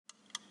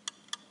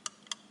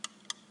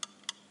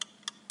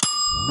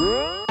Hey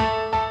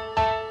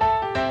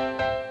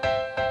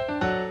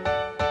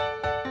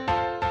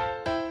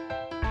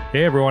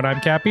everyone,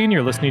 I'm Cappy and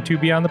you're listening to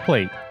Beyond the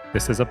Plate.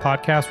 This is a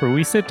podcast where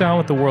we sit down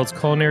with the world's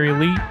culinary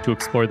elite to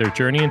explore their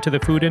journey into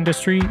the food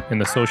industry and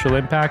the social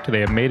impact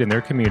they have made in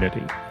their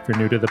community. If you're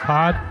new to the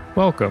pod,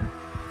 welcome.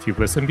 If you've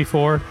listened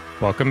before,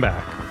 welcome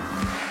back.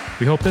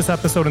 We hope this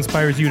episode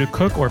inspires you to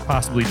cook or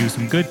possibly do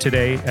some good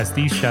today as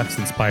these chefs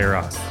inspire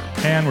us.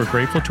 And we're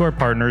grateful to our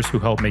partners who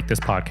help make this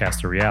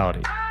podcast a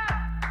reality.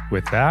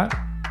 With that,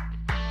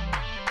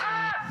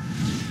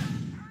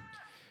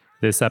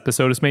 this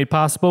episode is made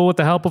possible with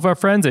the help of our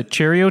friends at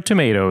Cheerio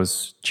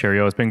Tomatoes.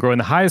 Cheerio has been growing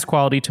the highest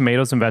quality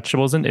tomatoes and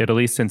vegetables in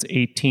Italy since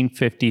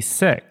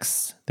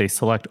 1856. They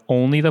select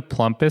only the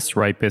plumpest,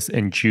 ripest,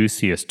 and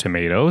juiciest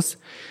tomatoes.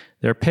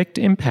 They're picked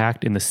and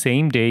packed in the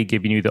same day,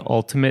 giving you the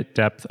ultimate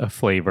depth of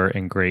flavor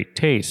and great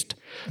taste.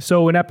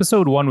 So in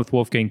episode 1 with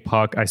Wolfgang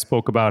Puck, I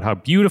spoke about how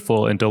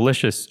beautiful and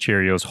delicious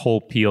Cheerio's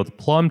whole-peeled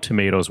plum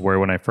tomatoes were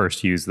when I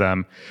first used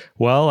them.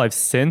 Well, I've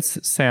since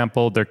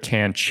sampled their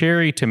canned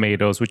cherry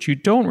tomatoes, which you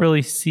don't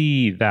really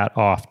see that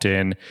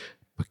often.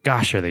 But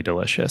gosh, are they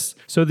delicious.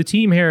 So the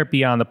team here at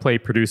Beyond the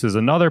Plate produces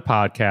another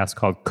podcast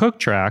called Cook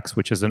Tracks,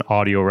 which is an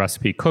audio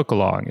recipe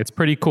cook-along. It's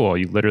pretty cool.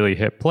 You literally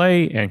hit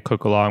play and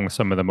cook along with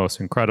some of the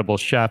most incredible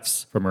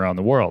chefs from around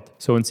the world.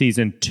 So in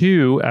season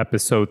 2,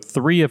 episode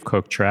 3 of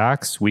Cook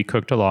Tracks, we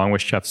cooked along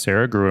with Chef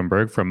Sarah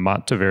Gruenberg from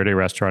Monteverde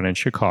Restaurant in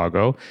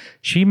Chicago.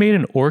 She made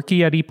an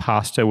orchietti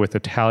pasta with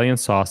Italian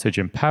sausage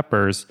and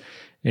peppers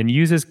and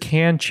uses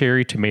canned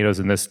cherry tomatoes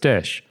in this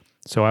dish.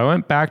 So I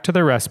went back to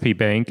the recipe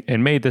bank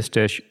and made this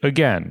dish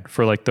again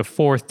for like the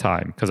 4th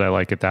time because I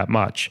like it that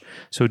much.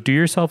 So do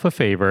yourself a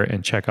favor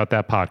and check out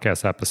that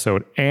podcast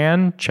episode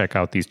and check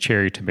out these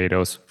cherry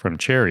tomatoes from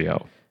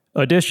Cheerio.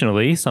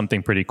 Additionally,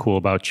 something pretty cool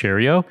about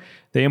Cheerio,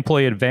 they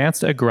employ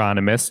advanced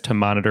agronomists to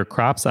monitor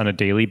crops on a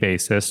daily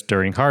basis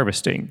during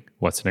harvesting.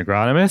 What's an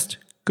agronomist?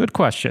 Good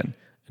question.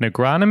 An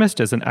agronomist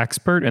is an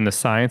expert in the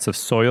science of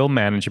soil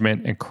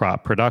management and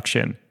crop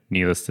production.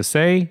 Needless to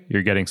say,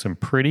 you're getting some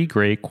pretty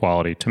great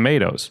quality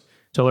tomatoes.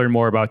 To learn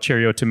more about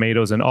Cheerio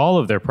Tomatoes and all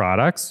of their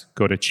products,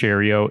 go to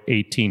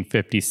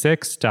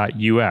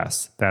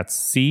cheerio1856.us.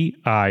 That's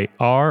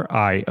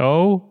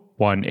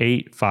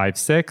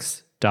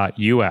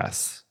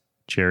CIRIO1856.us.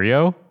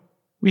 Cheerio,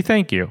 we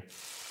thank you.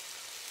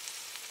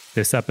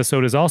 This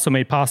episode is also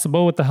made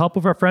possible with the help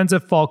of our friends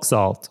at Falk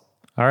Salt.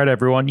 All right,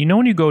 everyone, you know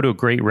when you go to a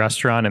great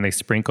restaurant and they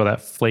sprinkle that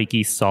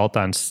flaky salt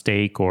on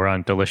steak or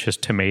on delicious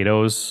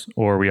tomatoes,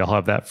 or we all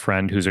have that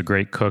friend who's a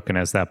great cook and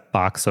has that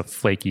box of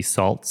flaky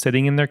salt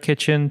sitting in their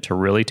kitchen to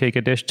really take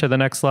a dish to the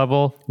next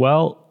level?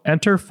 Well,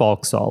 enter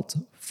Falk Salt.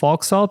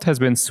 Falk Salt has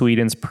been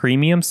Sweden's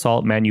premium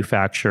salt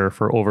manufacturer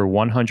for over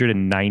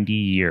 190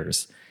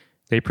 years.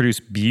 They produce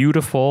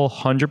beautiful,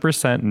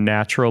 100%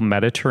 natural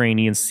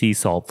Mediterranean sea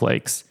salt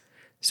flakes.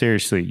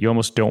 Seriously, you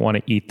almost don't want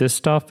to eat this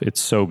stuff.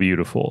 It's so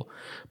beautiful.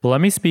 But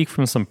let me speak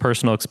from some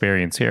personal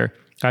experience here.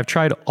 I've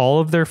tried all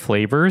of their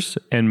flavors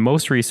and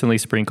most recently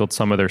sprinkled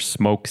some of their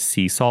smoked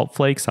sea salt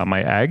flakes on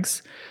my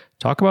eggs.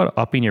 Talk about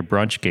upping your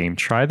brunch game.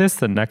 Try this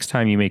the next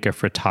time you make a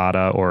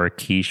frittata or a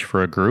quiche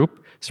for a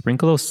group.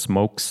 Sprinkle those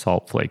smoked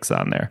salt flakes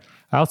on there.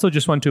 I also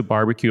just went to a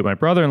barbecue at my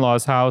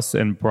brother-in-law's house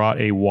and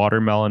brought a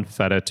watermelon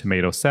feta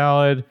tomato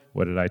salad.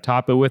 What did I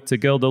top it with to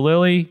gild the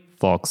lily?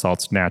 Falk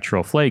Salt's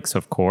natural flakes,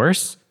 of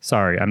course.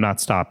 Sorry, I'm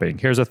not stopping.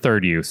 Here's a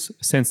third use.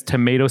 Since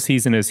tomato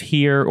season is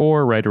here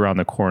or right around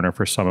the corner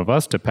for some of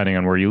us, depending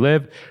on where you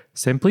live,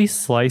 simply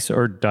slice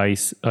or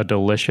dice a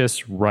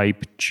delicious,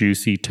 ripe,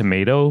 juicy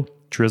tomato,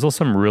 drizzle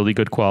some really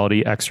good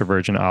quality extra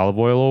virgin olive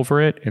oil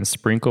over it, and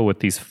sprinkle with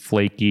these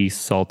flaky,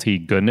 salty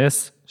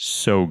goodness.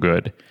 So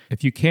good.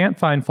 If you can't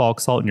find Falk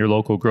Salt in your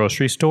local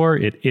grocery store,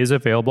 it is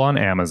available on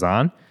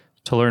Amazon.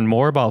 To learn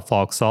more about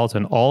Falk Salt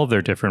and all of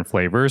their different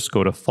flavors,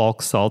 go to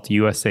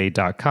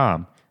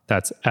falksaltusa.com.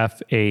 That's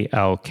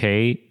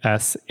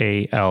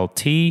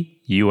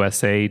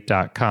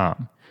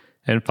FALKSALTUSA.com.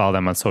 And follow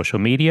them on social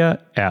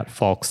media at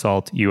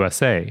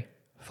FalkSaltUSA.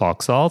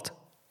 Falk Salt,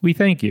 we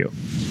thank you.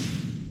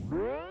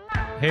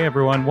 Hey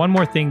everyone, one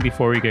more thing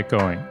before we get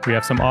going. We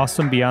have some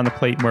awesome Beyond the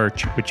Plate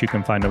merch, which you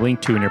can find a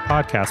link to in your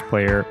podcast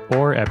player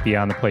or at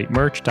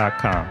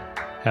beyondtheplatemerch.com.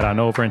 Head on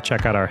over and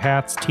check out our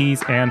hats,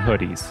 tees, and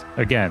hoodies.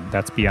 Again,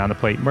 that's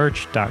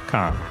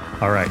beyondtheplatemerch.com.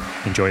 All right,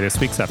 enjoy this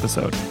week's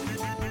episode.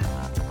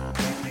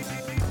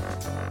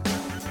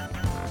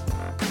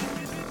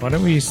 Why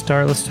don't we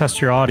start? Let's test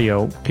your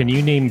audio. Can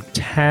you name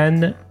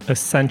 10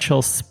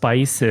 essential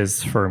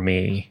spices for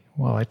me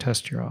while I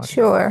test your audio?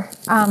 Sure.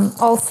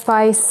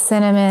 Allspice,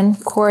 cinnamon,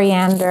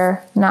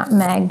 coriander,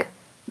 nutmeg,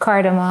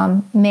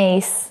 cardamom,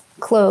 mace,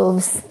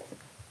 cloves,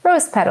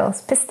 rose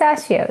petals,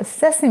 pistachios,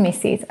 sesame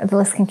seeds. The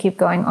list can keep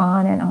going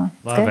on and on.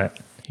 Love it.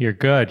 You're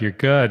good. You're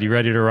good. You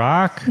ready to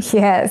rock?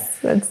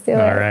 Yes, let's do it.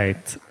 All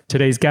right.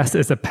 Today's guest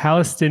is a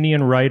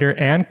Palestinian writer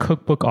and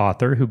cookbook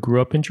author who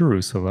grew up in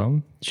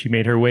Jerusalem. She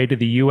made her way to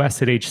the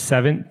U.S. at age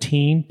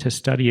 17 to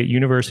study at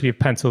University of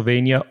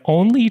Pennsylvania,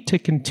 only to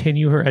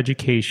continue her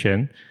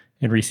education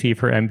and receive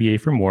her MBA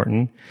from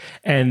Wharton,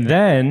 and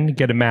then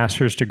get a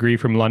master's degree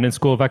from London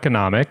School of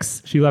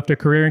Economics. She left a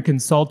career in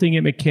consulting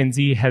at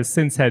McKinsey, has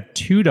since had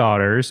 2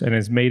 daughters, and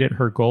has made it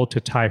her goal to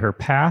tie her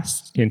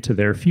past into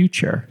their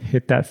future.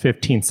 Hit that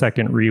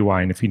 15-second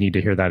rewind if you need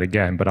to hear that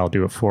again, but I'll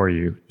do it for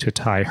you. To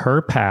tie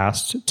her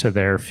past to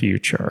their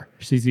future.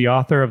 She's the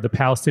author of The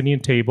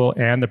Palestinian Table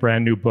and the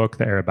brand new book,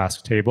 The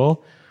Arabesque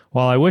Table.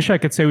 While I wish I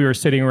could say we were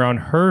sitting around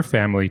her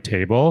family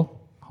table,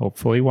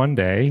 hopefully one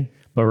day,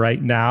 but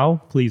right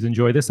now, please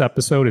enjoy this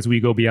episode as we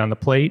go beyond the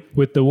plate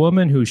with the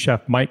woman who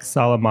Chef Mike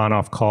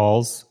Solomonoff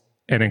calls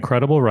an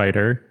incredible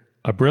writer,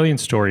 a brilliant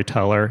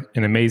storyteller,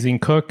 an amazing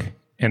cook,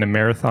 and a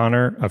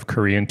marathoner of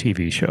Korean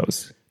TV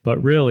shows.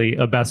 But really,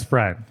 a best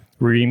friend,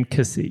 Reem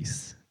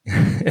Kassis.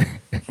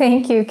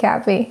 Thank you,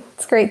 Cappy.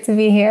 It's great to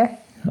be here.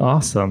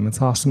 Awesome.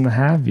 It's awesome to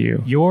have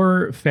you.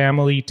 Your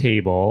family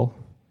table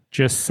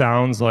just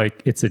sounds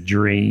like it's a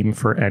dream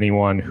for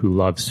anyone who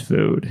loves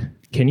food.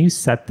 Can you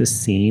set the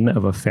scene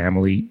of a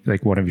family,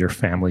 like one of your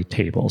family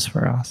tables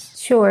for us?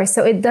 Sure.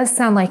 So it does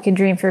sound like a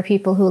dream for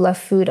people who love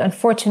food.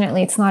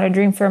 Unfortunately, it's not a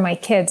dream for my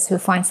kids who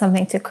find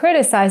something to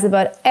criticize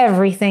about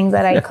everything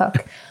that I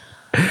cook.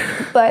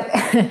 But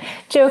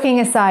joking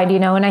aside,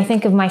 when I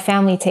think of my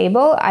family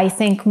table, I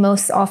think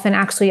most often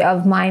actually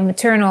of my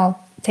maternal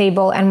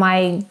table and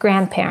my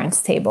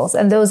grandparents' tables.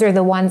 And those are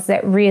the ones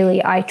that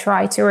really I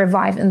try to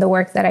revive in the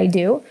work that I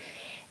do.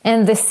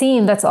 And the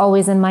scene that's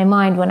always in my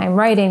mind when I'm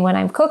writing, when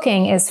I'm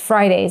cooking, is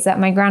Fridays at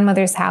my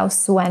grandmother's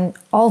house when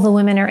all the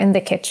women are in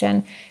the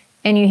kitchen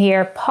and you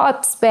hear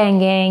pots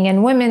banging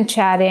and women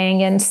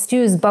chatting and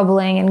stews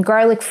bubbling and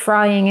garlic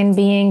frying and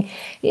being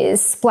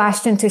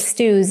splashed into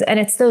stews. And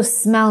it's those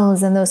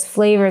smells and those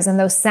flavors and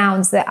those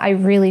sounds that I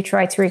really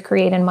try to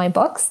recreate in my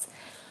books.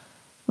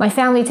 My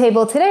family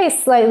table today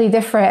is slightly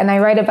different, and I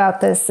write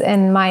about this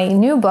in my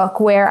new book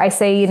where I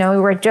say,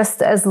 we're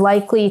just as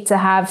likely to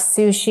have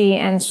sushi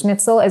and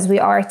schnitzel as we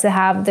are to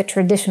have the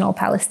traditional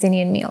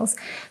Palestinian meals.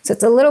 So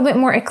it's a little bit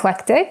more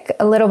eclectic,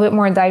 a little bit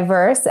more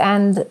diverse,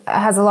 and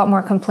has a lot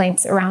more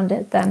complaints around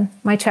it than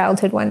my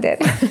childhood one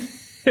did.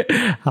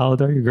 How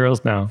old are your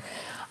girls now?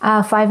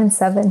 5 and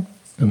 7.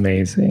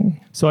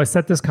 Amazing. So I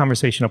set this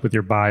conversation up with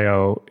your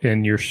bio,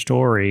 and your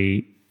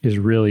story is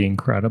really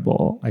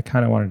incredible. I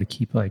kind of wanted to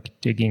keep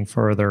digging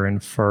further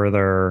and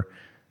further,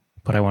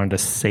 but I wanted to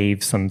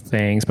save some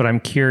things. But I'm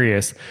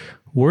curious,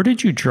 where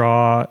did you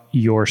draw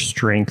your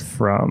strength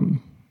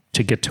from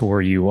to get to where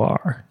you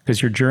are?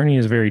 Because your journey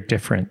is very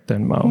different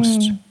than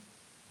most.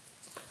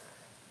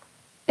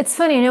 It's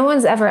funny, no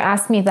one's ever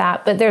asked me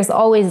that, but there's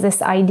always this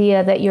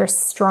idea that you're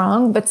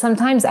strong. But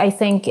sometimes I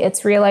think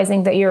it's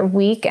realizing that you're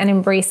weak and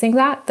embracing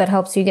that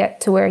helps you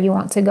get to where you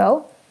want to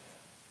go.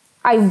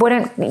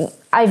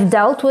 I've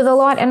dealt with a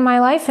lot in my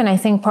life, and I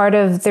think part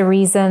of the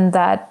reason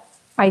that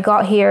I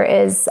got here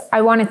is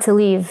I wanted to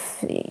leave,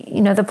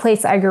 the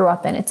place I grew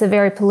up in. It's a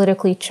very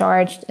politically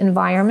charged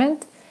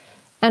environment.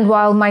 And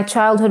while my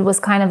childhood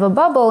was kind of a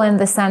bubble in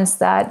the sense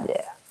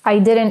that I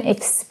didn't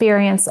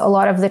experience a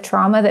lot of the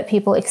trauma that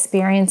people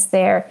experience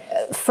there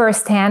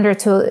firsthand or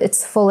to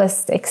its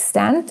fullest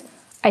extent,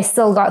 I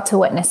still got to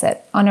witness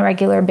it on a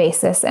regular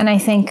basis. And I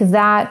think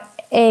that,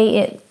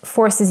 it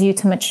forces you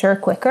to mature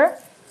quicker.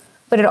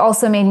 But it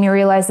also made me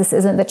realize this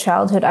isn't the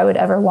childhood I would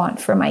ever want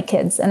for my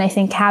kids. And I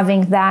think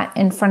having that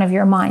in front of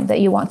your mind,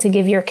 that you want to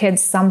give your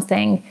kids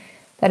something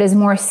that is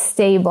more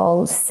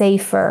stable,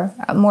 safer,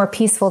 more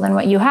peaceful than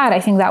what you had,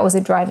 I think that was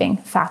a driving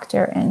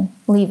factor in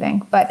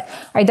leaving. But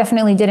I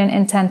definitely didn't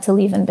intend to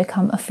leave and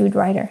become a food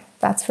writer.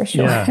 That's for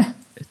sure. Yeah.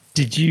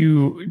 Did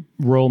you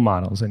role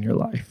models in your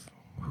life?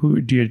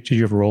 Did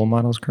you have role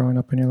models growing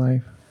up in your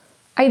life?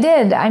 I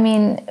did.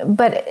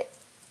 But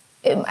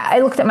I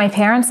looked at my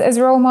parents as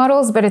role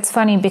models, but it's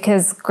funny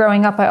because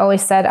growing up, I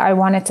always said I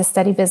wanted to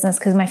study business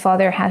because my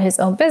father had his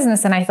own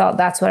business and I thought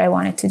that's what I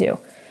wanted to do.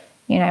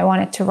 I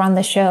wanted to run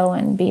the show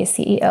and be a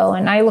CEO.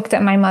 And I looked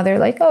at my mother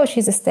like, oh,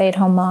 she's a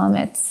stay-at-home mom.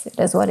 It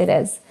is what it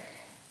is.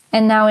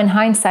 And now in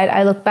hindsight,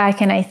 I look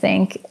back and I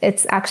think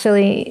it's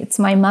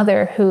my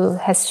mother who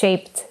has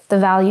shaped the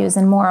values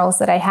and morals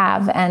that I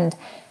have and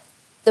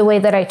the way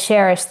that I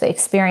cherish the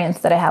experience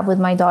that I have with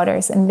my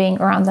daughters and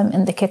being around them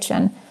in the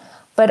kitchen.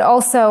 But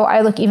also, I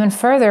look even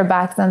further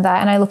back than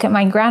that, and I look at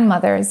my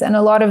grandmothers, and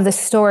a lot of the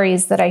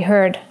stories that I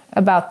heard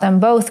about them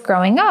both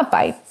growing up,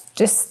 I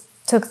just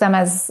took them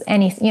as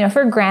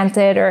for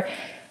granted or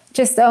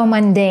just,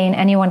 mundane.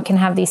 Anyone can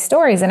have these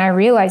stories. And I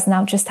realize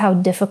now just how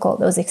difficult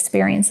those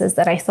experiences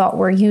that I thought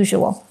were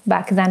usual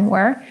back then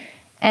were.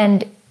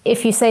 And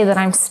if you say that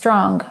I'm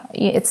strong,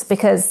 it's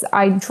because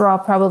I draw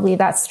probably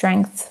that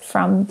strength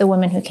from the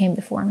women who came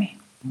before me.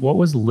 What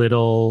was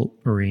little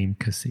Reem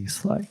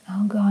Kassis like?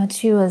 Oh, God,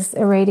 she was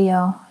a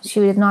radio. She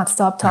did not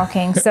stop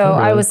talking. So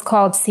really? I was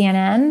called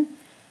CNN.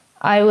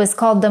 I was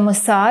called the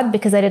Mossad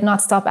because I did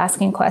not stop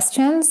asking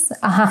questions.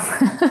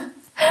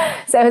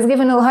 So I was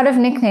given a lot of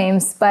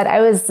nicknames, but I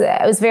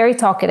was very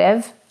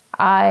talkative.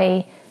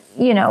 I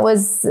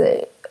was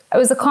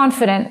a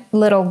confident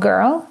little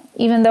girl,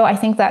 even though I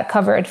think that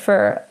covered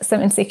for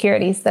some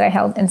insecurities that I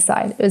held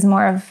inside. It was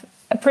more of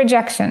a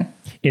projection.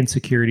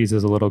 Insecurities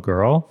as a little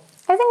girl?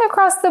 I think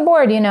across the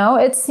board,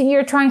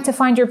 you're trying to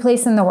find your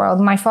place in the world.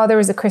 My father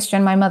was a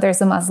Christian. My mother is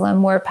a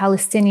Muslim. We're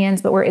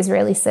Palestinians, but we're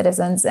Israeli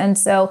citizens. And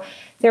so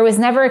there was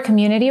never a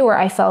community where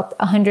I felt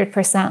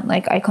 100%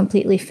 like I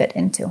completely fit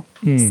into.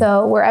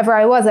 So wherever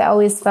I was, I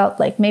always felt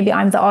like maybe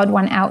I'm the odd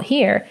one out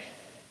here.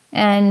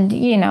 And,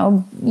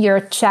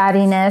 your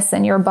chattiness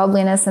and your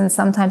bubbliness, and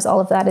sometimes all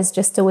of that is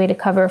just a way to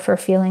cover for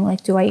feeling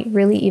like, do I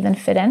really even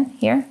fit in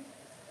here?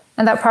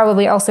 And that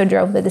probably also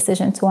drove the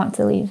decision to want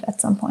to leave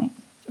at some point.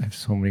 I have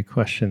so many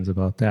questions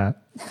about that.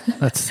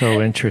 That's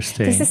so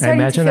interesting. This is starting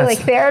to feel like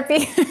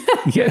therapy.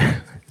 Yeah,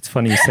 it's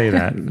funny you say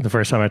that. The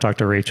first time I talked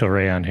to Rachel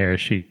Ray on here,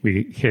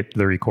 we hit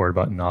the record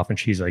button off, and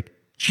she's like,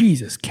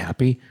 "Jesus,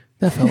 Cappy,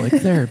 that felt like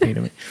therapy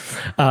to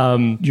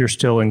me." You're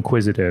still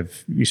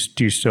inquisitive.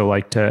 Do you still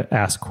like to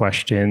ask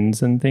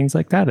questions and things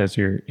like that as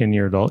you're in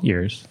your adult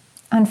years?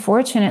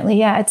 Unfortunately,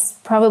 yeah. It's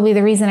probably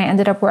the reason I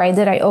ended up where I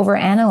did. I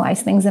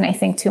overanalyze things and I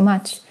think too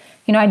much.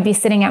 I'd be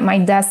sitting at my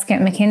desk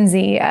at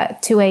McKinsey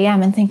at 2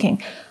 a.m. and thinking,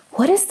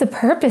 what is the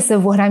purpose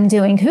of what I'm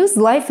doing? Whose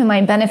life am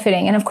I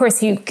benefiting? And of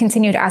course, you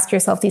continue to ask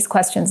yourself these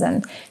questions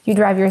and you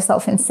drive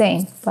yourself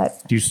insane.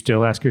 But do you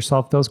still ask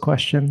yourself those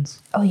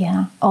questions? Oh,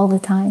 yeah, all the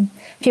time.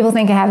 People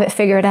think I have it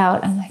figured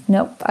out. I'm like,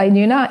 nope, I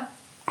do not.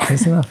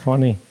 Isn't that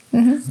funny?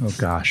 Mm-hmm. Oh,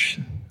 gosh.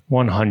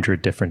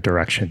 100 different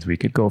directions we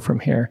could go from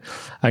here.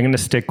 I'm going to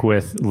stick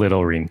with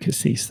Little Reem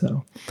Cassis,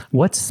 though.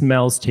 What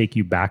smells take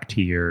you back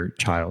to your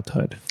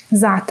childhood?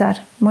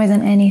 Za'atar, more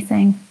than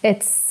anything.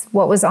 It's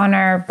what was on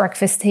our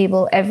breakfast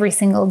table every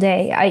single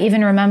day. I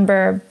even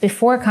remember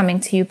before coming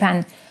to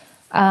UPenn,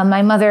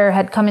 my mother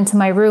had come into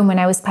my room when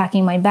I was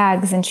packing my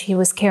bags, and she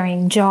was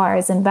carrying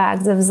jars and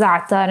bags of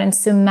za'atar and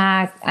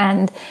sumac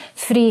and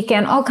friek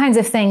and all kinds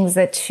of things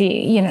that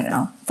she,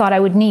 thought I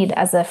would need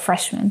as a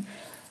freshman.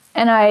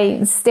 And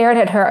I stared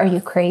at her, are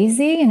you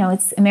crazy?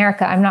 It's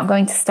America, I'm not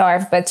going to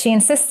starve. But she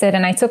insisted,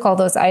 and I took all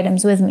those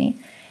items with me.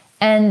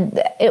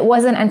 And it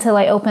wasn't until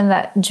I opened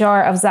that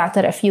jar of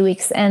za'atar a few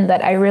weeks in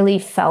that I really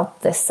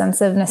felt this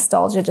sense of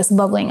nostalgia just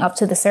bubbling up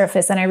to the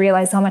surface. And I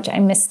realized how much I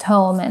missed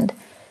home. And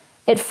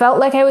it felt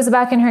like I was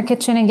back in her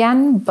kitchen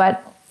again,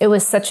 but it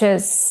was such a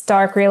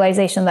stark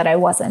realization that I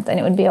wasn't. And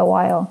it would be a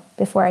while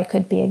before I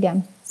could be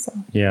again. So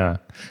yeah.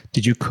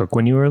 Did you cook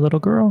when you were a little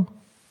girl?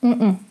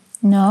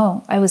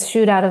 No, I was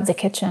shooed out of the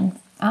kitchen.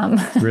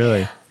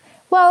 Really?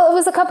 Well, it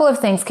was a couple of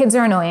things. Kids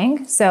are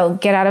annoying, so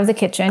get out of the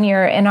kitchen.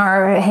 You're in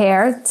our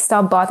hair.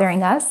 Stop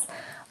bothering us.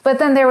 But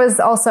then there was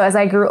also, as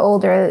I grew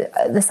older,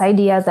 this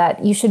idea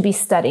that you should be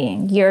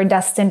studying. You're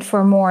destined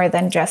for more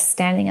than just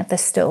standing at the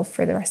stove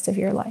for the rest of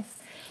your life.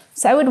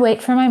 So I would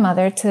wait for my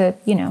mother to,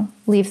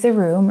 leave the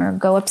room or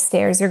go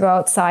upstairs or go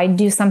outside,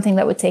 do something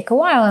that would take a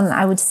while, and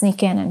I would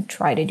sneak in and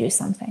try to do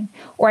something.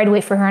 Or I'd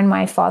wait for her and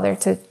my father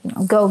to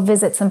go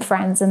visit some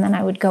friends, and then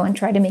I would go and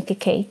try to make a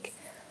cake.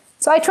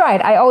 So I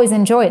tried. I always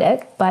enjoyed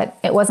it, but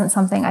it wasn't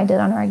something I did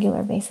on a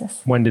regular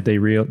basis. When did they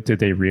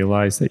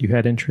realize that you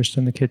had interest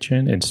in the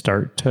kitchen and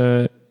start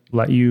to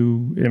let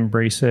you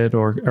embrace it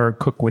or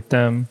cook with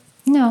them?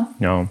 No,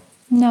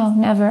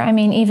 never. I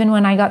mean, even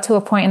when I got to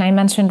a point, and I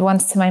mentioned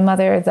once to my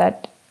mother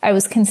that I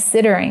was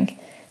considering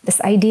this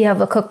idea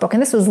of a cookbook,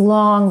 and this was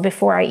long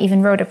before I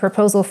even wrote a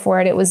proposal for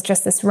it. It was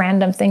just this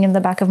random thing in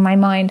the back of my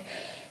mind.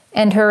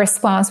 And her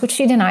response, which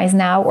she denies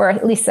now, or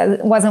at least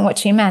it wasn't what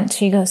she meant,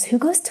 she goes, who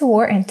goes to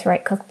Wharton to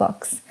write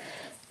cookbooks?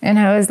 And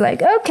I was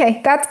like,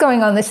 okay, that's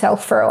going on the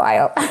shelf for a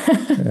while.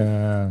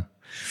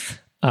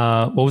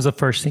 What was the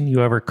first thing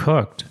you ever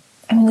cooked?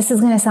 I mean, this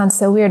is going to sound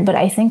so weird, but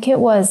I think it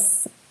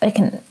was like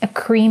a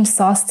cream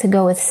sauce to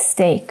go with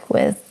steak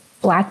with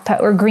black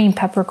pepper or green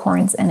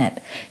peppercorns in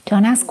it.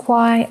 Don't ask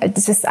why.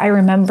 It's just, I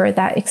remember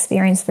that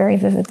experience very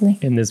vividly.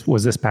 And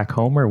was this back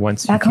home or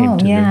once back you came home?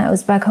 to Yeah, it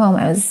was back home.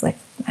 I was like,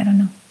 I don't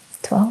know,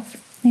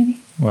 12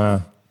 maybe.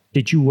 Wow.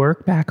 Did you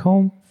work back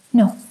home?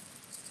 No.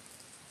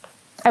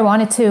 I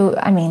wanted to.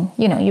 I mean,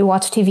 you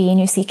watch TV and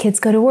you see kids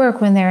go to work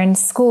when they're in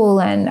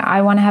school, and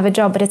I want to have a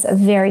job, but it's a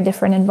very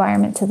different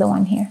environment to the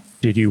one here.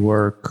 Did you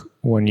work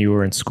when you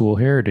were in school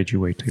here, or did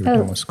you wait till you were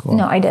done with school?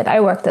 No, I did.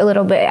 I worked a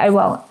little bit.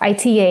 I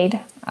TA'd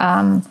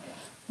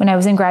when I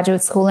was in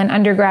graduate school. In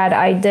undergrad,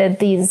 I did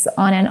these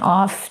on and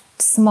off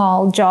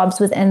small jobs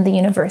within the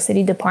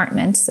university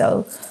department.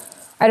 So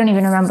I don't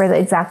even remember the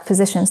exact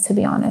positions, to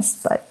be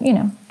honest, but,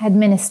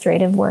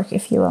 administrative work,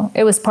 if you will.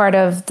 It was part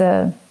of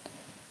the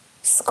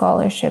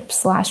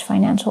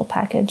scholarship/financial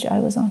package I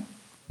was on.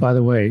 By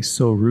the way,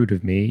 so rude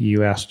of me.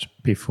 You asked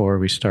before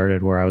we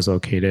started where I was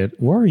located.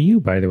 Where are you,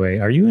 by the way?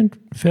 Are you in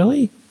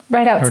Philly?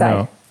 Right outside.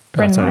 Or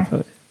no? Outside of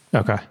Philly.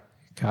 Okay.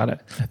 Got it.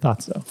 I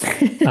thought so.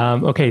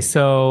 Okay.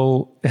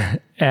 So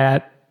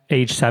at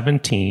age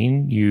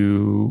 17,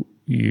 you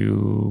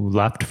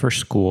left for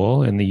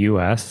school in the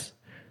US,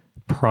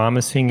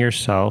 promising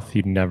yourself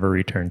you'd never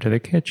return to the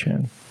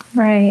kitchen.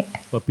 Right.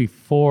 But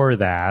before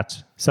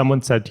that,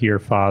 someone said to your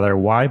father,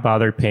 why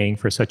bother paying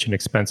for such an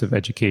expensive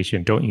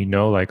education? Don't you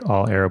know, like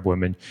all Arab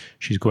women,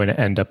 she's going to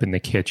end up in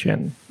the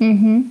kitchen?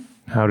 Mm-hmm.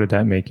 How did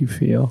that make you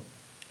feel?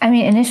 I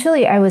mean,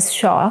 initially I was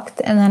shocked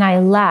and then I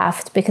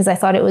laughed because I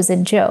thought it was a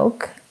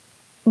joke.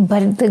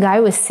 But the guy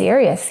was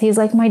serious. He's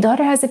like, my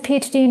daughter has a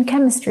PhD in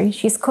chemistry.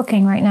 She's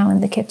cooking right now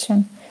in the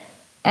kitchen.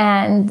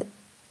 And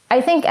I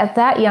think at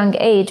that young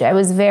age, I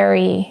was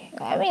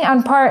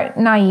on part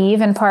naive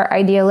and part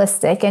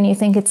idealistic. And you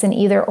think it's an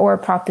either or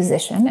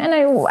proposition. And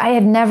I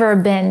had never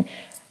been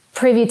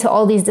privy to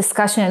all these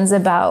discussions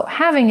about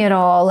having it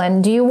all,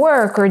 and do you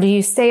work or do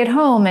you stay at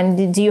home,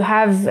 and do you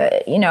have,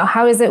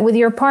 how is it with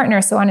your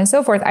partner, so on and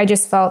so forth. I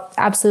just felt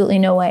absolutely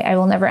no way. I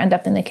will never end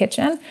up in the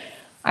kitchen.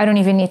 I don't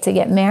even need to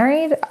get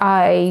married.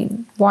 I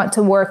want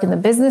to work in the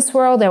business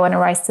world. I want to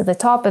rise to the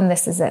top, and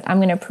this is it. I'm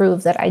going to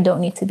prove that I don't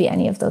need to be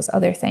any of those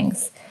other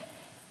things.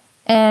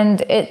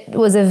 And it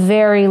was a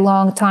very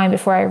long time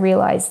before I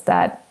realized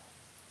that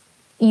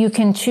you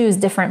can choose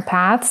different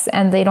paths,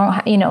 and they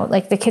don't,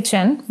 like the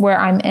kitchen where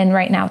I'm in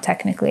right now,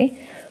 technically,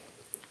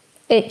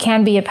 it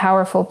can be a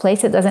powerful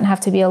place. It doesn't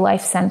have to be a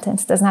life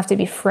sentence. It doesn't have to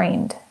be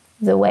framed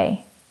the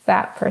way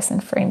that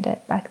person framed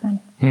it back then.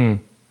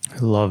 I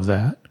love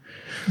that.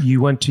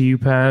 You went to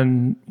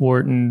UPenn,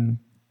 Wharton,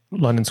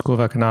 London School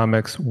of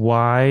Economics.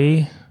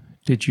 Why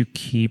did you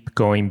keep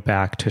going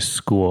back to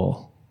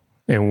school?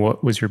 And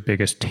what was your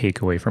biggest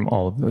takeaway from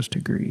all of those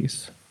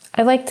degrees?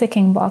 I like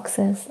ticking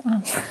boxes.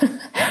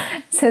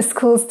 So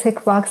schools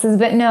tick boxes,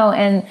 but no.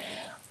 And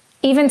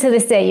even to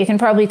this day, you can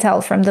probably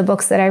tell from the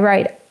books that I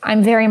write,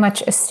 I'm very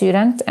much a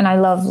student and I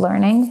love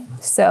learning.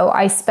 So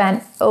I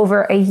spent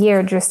over a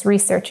year just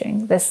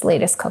researching this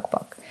latest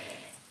cookbook.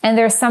 And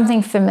there's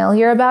something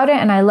familiar about it.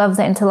 And I love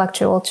the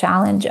intellectual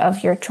challenge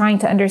of you're trying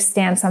to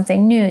understand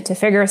something new, to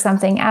figure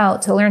something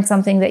out, to learn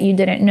something that you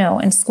didn't know.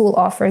 And school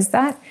offers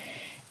that.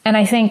 And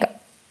I think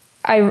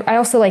I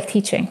also like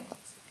teaching.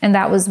 And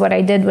that was what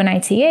I did when I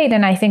TA'd.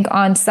 And I think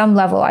on some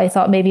level, I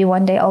thought maybe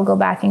one day I'll go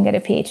back and get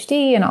a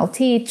PhD and I'll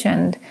teach.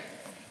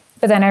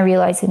 But then I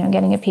realized,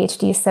 getting a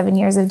PhD is 7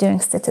 years of doing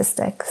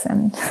statistics,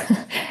 and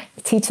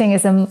teaching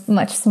is a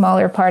much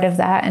smaller part of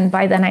that. And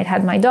by then I'd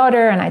had my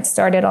daughter and I'd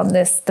started on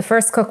the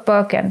first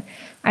cookbook, and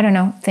I don't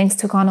know, things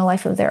took on a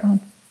life of their own.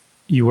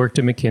 You worked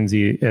at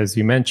McKinsey, as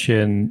you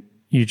mentioned.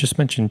 You just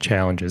mentioned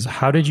challenges.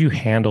 How did you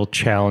handle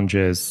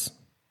challenges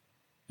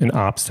and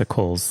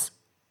obstacles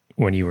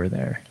when you were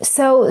there?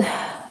 So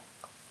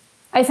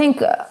I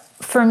think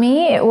for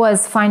me, it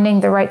was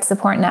finding the right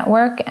support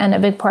network. And a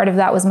big part of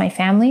that was my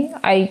family.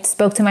 I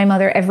spoke to my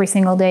mother every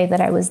single day that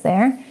I was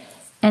there.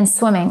 And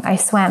swimming, I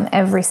swam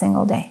every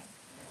single day.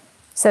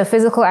 So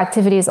physical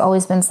activity has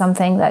always been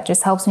something that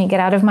just helps me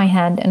get out of my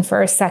head and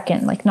for a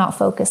second, not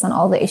focus on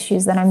all the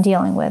issues that I'm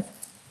dealing with.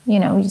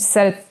 You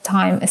set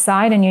time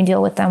aside and you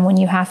deal with them when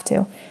you have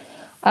to.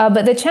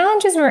 But the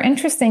challenges were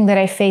interesting that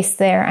I faced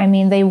there. I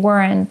mean, they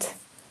weren't...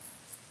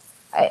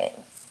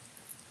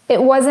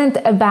 It wasn't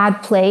a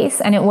bad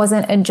place, and it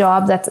wasn't a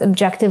job that's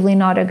objectively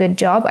not a good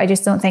job. I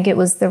just don't think it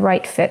was the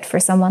right fit for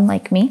someone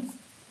like me.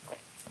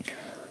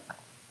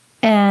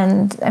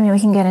 And I mean, we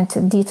can get into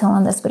detail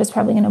on this, but it's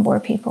probably going to bore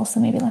people, so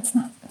maybe let's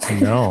not.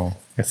 No,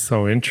 it's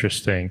so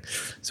interesting.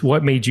 So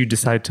what made you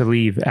decide to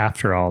leave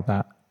after all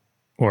that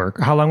work?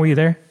 How long were you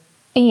there?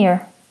 A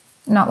year,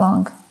 not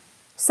long.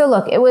 So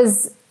look, it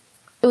was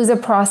a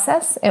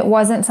process. It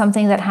wasn't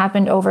something that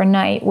happened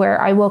overnight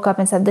where I woke up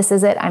and said, this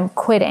is it, I'm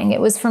quitting. It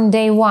was from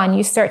day one.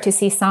 You start to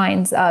see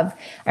signs of,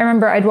 I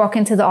remember I'd walk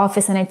into the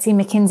office and I'd see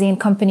McKinsey &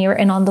 Company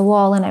written on the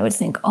wall, and I would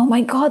think, oh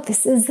my God,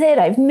 this is it.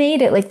 I've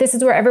made it. This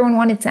is where everyone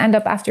wanted to end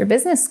up after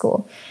business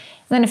school.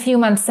 And then a few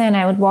months in,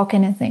 I would walk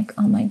in and think,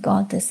 oh my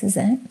God, this is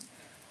it.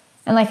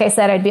 And like I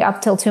said, I'd be up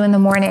till 2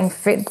 a.m.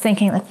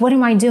 thinking, what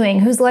am I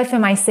doing? Whose life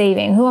am I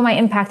saving? Who am I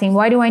impacting?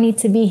 Why do I need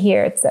to be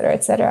here? Et cetera,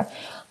 et cetera.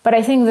 But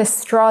I think the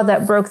straw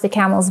that broke the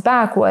camel's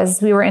back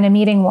was we were in a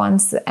meeting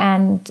once,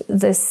 and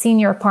the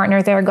senior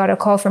partner there got a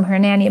call from her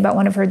nanny about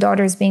one of her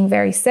daughters being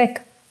very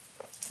sick.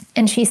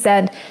 And she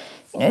said,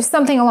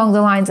 something along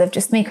the lines of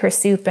just make her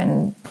soup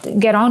and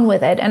get on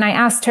with it. And I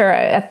asked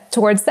her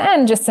towards the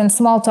end, just in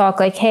small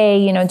talk,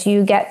 hey, do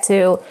you get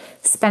to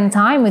spend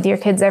time with your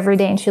kids every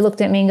day? And she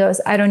looked at me and goes,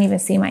 I don't even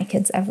see my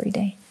kids every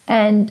day.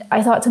 And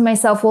I thought to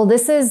myself, well,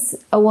 this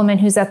is a woman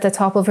who's at the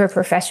top of her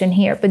profession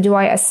here, but do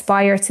I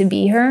aspire to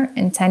be her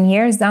in 10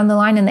 years down the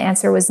line? And the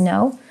answer was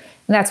no.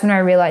 And that's when I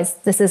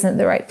realized this isn't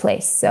the right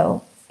place.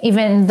 So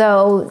even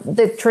though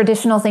the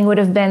traditional thing would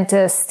have been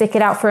to stick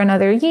it out for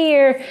another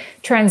year,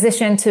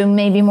 transition to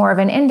maybe more of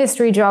an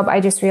industry job, I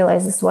just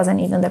realized this wasn't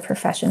even the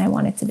profession I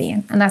wanted to be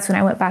in. And that's when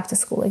I went back to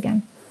school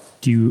again.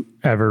 Do you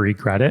ever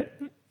regret it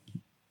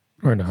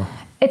or no?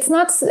 It's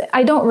not,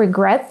 I don't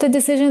regret the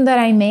decision that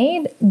I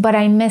made, but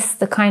I miss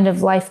the kind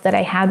of life that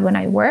I had when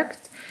I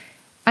worked.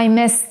 I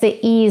miss the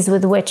ease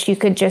with which you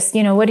could just,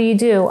 what do you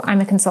do? I'm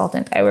a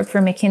consultant. I work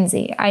for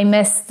McKinsey. I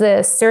miss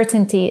the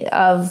certainty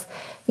of,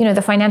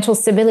 the financial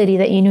stability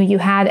that you knew you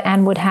had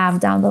and would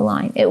have down the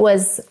line. It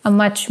was a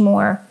much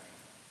more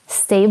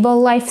stable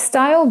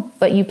lifestyle,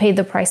 but you paid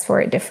the price for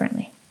it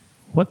differently.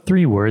 What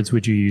 3 words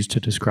would you use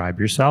to describe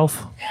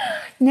yourself?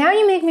 Now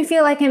you make me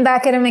feel like I'm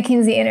back at a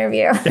McKinsey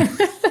interview.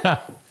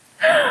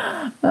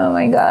 Oh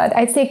my God.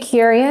 I'd say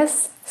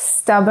curious,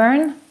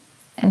 stubborn,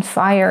 and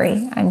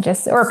fiery.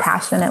 Or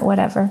passionate,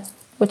 whichever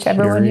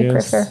one you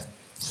prefer.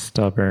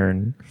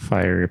 Stubborn,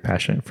 fiery,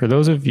 passionate. For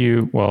those of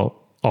you, well,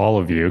 all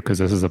of you, because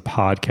this is a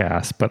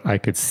podcast, but I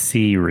could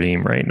see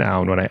Reem right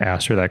now. And when I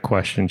asked her that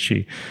question,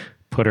 she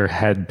put her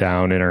head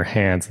down in her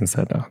hands and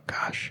said, oh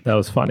gosh, that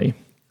was funny.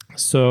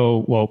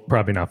 So, well,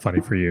 probably not funny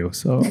for you.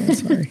 So I'm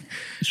sorry.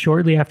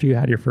 Shortly after you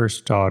had your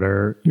first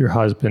daughter, your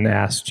husband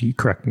asked you,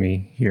 correct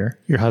me here,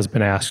 your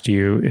husband asked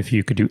you if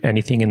you could do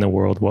anything in the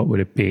world, what would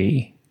it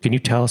be? Can you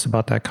tell us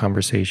about that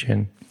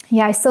conversation?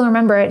 Yeah, I still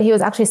remember it. He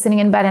was actually sitting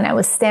in bed and I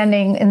was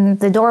standing in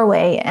the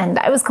doorway and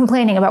I was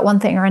complaining about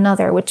one thing or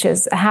another, which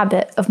is a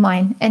habit of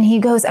mine. And he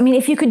goes, I mean,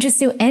 if you could just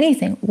do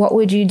anything, what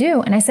would you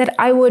do? And I said,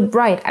 I would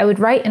write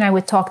and I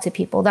would talk to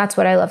people. That's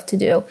what I love to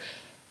do.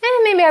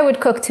 And maybe I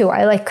would cook too.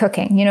 I like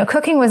cooking. You know,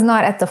 cooking was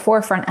not at the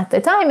forefront at the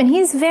time. And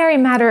he's very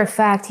matter of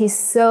fact.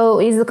 He's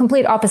the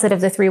complete opposite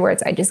of the 3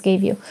 words I just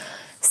gave you.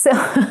 So,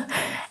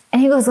 and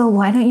he goes, well,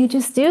 why don't you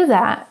just do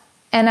that?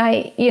 And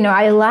I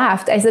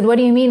laughed. I said, what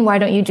do you mean? Why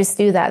don't you just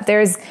do that?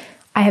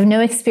 I have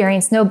no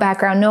experience, no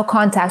background, no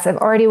contacts. I've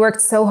already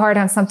worked so hard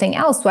on something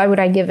else. Why would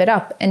I give it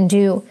up and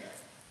do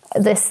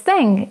this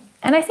thing?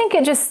 And I think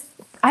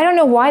I don't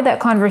know why that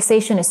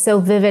conversation is so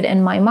vivid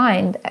in my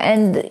mind.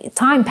 And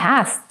time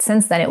passed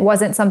since then. It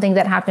wasn't something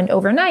that happened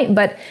overnight,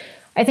 but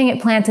I think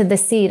it planted the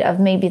seed of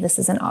maybe this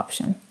is an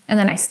option. And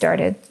then I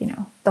started,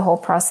 the whole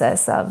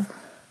process of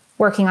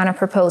working on a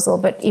proposal.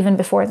 But even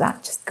before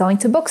that, just going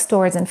to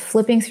bookstores and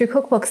flipping through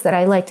cookbooks that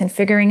I liked and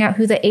figuring out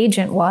who the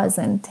agent was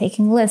and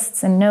taking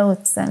lists and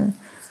notes. And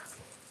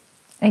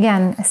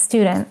again, a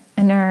student,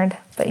 a nerd,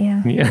 but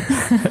yeah.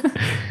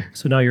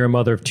 So now you're a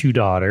mother of 2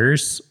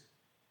 daughters.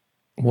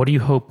 What do you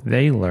hope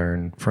they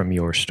learn from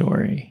your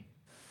story?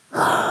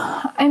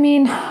 I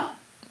mean,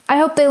 I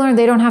hope they learn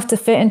they don't have to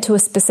fit into a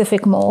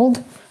specific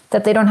mold,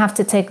 that they don't have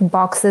to tick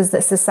boxes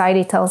that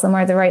society tells them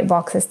are the right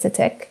boxes to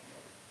tick.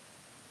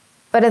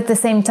 But at the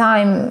same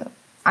time,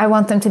 I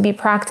want them to be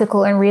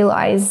practical and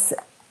realize,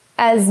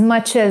 as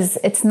much as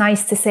it's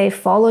nice to say,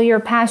 follow your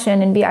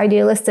passion and be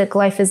idealistic,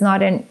 life is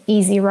not an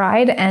easy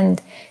ride.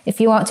 And if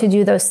you want to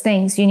do those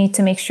things, you need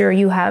to make sure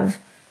you have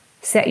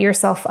set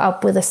yourself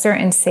up with a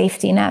certain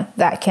safety net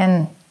that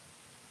can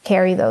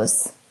carry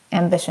those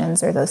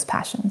ambitions or those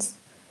passions.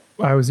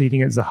 I was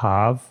eating at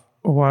Zahav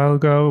a while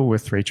ago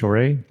with Rachel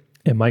Ray,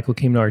 and Michael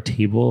came to our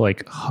table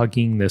like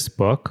hugging this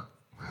book.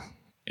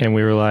 And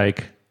we were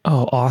like,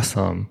 oh,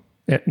 awesome.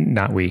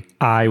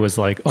 I was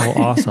like, oh,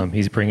 awesome.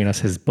 He's bringing us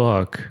his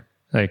book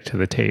like to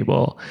the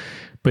table.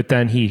 But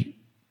then he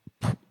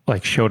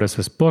like showed us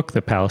this book,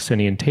 The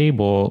Palestinian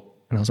Table.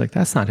 And I was like,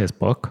 that's not his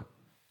book.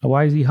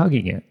 Why is he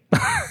hugging it?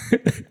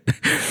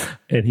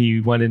 And he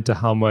went into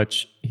how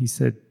much, he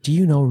said, do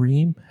you know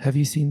Reem? Have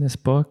you seen this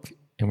book?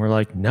 And we're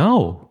like,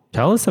 no,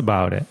 tell us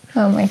about it.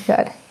 Oh my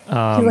God.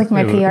 He's like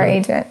my PR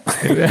agent.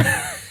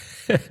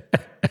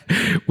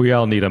 We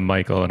all need a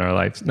Michael in our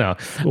lives. No.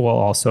 Well,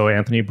 also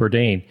Anthony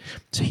Bourdain.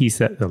 He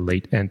said, the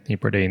late Anthony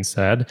Bourdain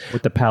said,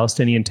 with the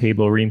Palestinian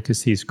Table, Reem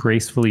Kassis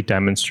gracefully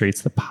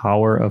demonstrates the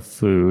power of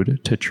food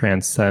to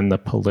transcend the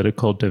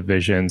political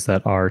divisions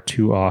that are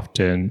too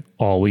often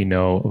all we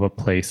know of a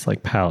place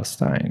like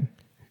Palestine.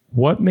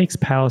 What makes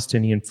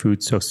Palestinian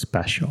food so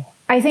special?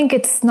 I think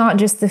it's not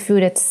just the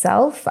food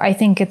itself. I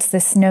think it's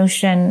this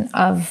notion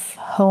of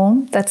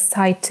home that's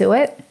tied to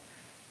it.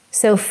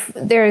 So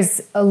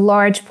there's a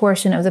large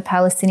portion of the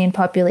Palestinian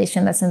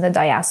population that's in the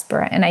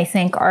diaspora. And I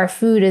think our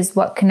food is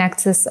what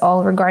connects us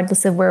all,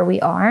 regardless of where we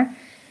are.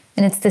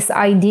 And it's this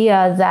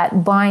idea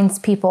that binds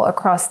people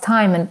across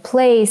time and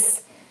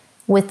place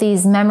with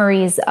these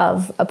memories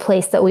of a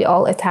place that we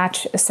all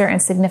attach a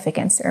certain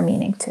significance or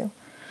meaning to.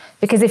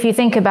 Because if you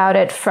think about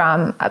it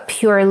from a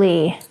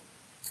purely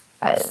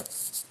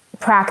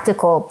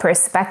practical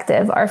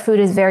perspective, our food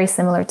is very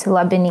similar to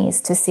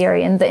Lebanese, to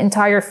Syrian. The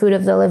entire food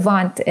of the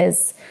Levant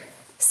is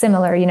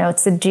similar.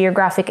 It's a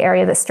geographic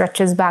area that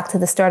stretches back to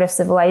the start of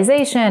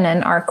civilization,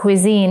 and our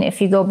cuisine, if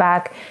you go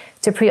back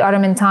to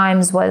pre-Ottoman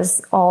times,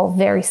 was all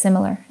very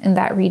similar in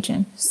that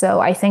region.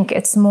 So I think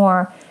it's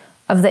more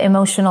of the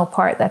emotional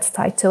part that's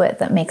tied to it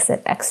that makes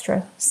it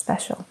extra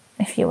special,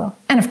 if you will.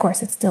 And of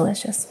course, it's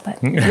delicious,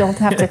 but you'll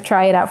have to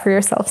try it out for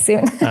yourself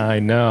soon. I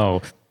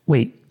know.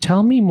 Wait,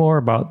 tell me more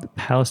about the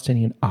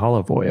Palestinian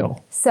olive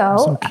oil.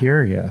 I'm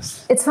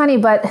curious. It's funny,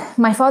 but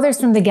my father's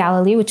from the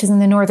Galilee, which is in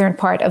the northern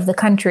part of the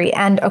country.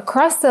 And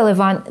across the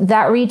Levant,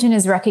 that region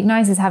is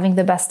recognized as having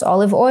the best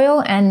olive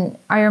oil. And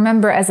I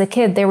remember as a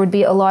kid, there would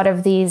be a lot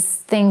of these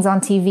things on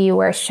TV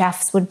where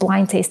chefs would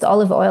blind taste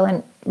olive oil.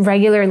 And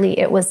regularly,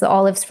 it was the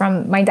olives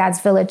from my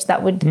dad's village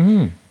that would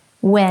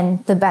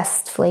win the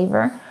best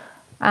flavor.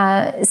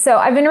 So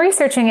I've been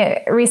researching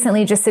it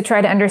recently just to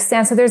try to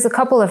understand. So there's a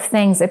couple of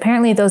things.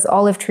 Apparently those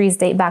olive trees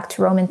date back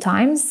to Roman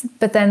times,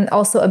 but then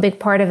also a big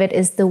part of it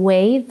is the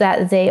way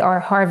that they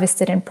are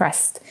harvested and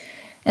pressed.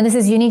 And this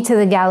is unique to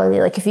the Galilee.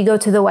 Like if you go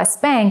to the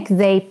West Bank,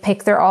 they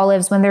pick their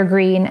olives when they're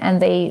green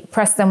and they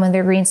press them when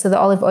they're green. So the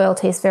olive oil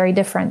tastes very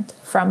different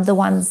from the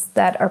ones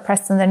that are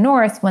pressed in the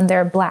north when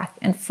they're black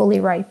and fully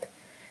ripe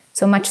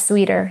So much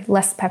sweeter,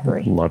 less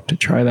peppery. Love to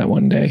try that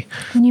one day.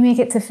 When you make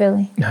it to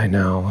Philly. I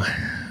know.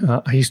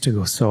 I used to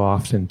go so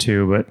often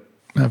too, but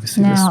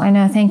obviously I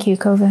know. Thank you,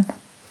 COVID.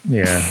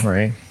 Yeah,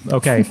 right.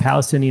 Okay,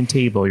 Palestinian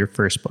Table, your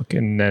first book.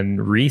 And then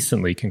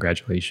recently,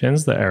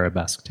 congratulations, The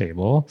Arabesque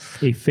Table.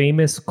 A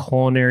famous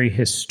culinary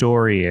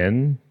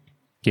historian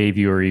gave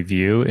you a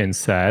review and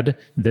said,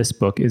 this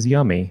book is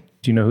yummy.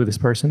 Do you know who this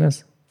person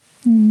is?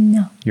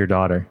 No. Your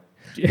daughter.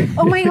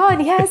 Oh my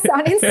God, yes,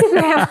 on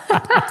Instagram.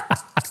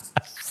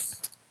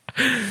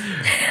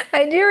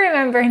 I do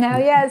remember now,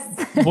 yes.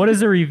 What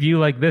does a review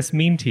like this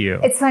mean to you?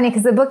 It's funny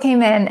because the book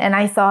came in and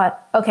I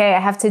thought, okay, I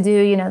have to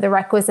do, the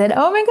requisite,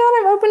 oh my God,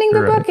 I'm opening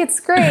the book. It's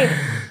great.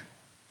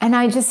 And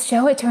I just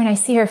show it to her and I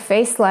see her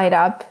face light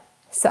up.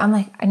 So I'm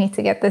like, I need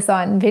to get this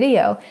on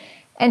video.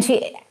 And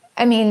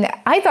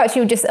I thought she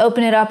would just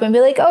open it up and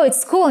be like, oh,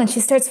 it's cool. And she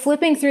starts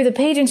flipping through the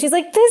page and she's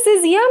like, this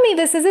is yummy.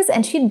 This is this.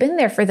 And she'd been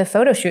there for the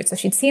photo shoot. So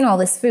she'd seen all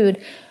this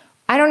food.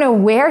 I don't know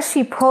where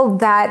she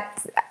pulled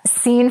that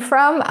scene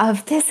from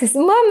of this is,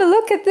 Mama,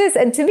 look at this.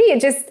 And to me,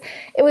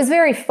 it was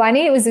very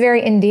funny. It was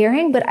very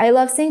endearing, but I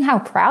love seeing how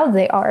proud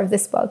they are of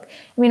this book.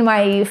 I mean,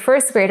 my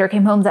first grader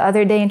came home the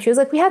other day and she was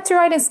like, we had to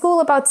write in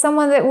school about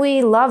someone that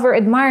we love or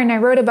admire. And I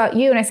wrote about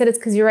you. And I said, it's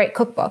because you write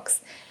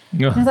cookbooks.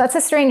 Yeah. That's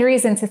a strange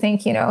reason to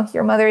think,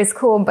 your mother is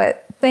cool,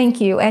 but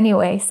thank you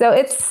anyway. So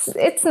it's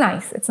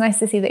nice. It's nice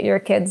to see that your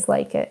kids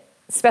like it,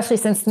 especially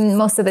since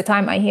most of the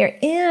time I hear,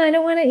 I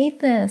don't want to eat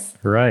this.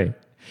 Right.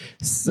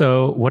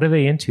 So what are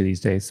they into these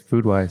days,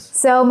 food-wise?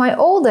 So my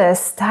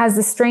oldest has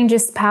the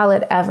strangest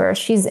palate ever.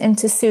 She's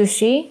into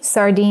sushi,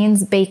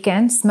 sardines,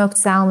 bacon, smoked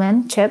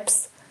salmon,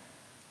 chips,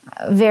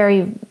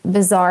 very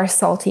bizarre,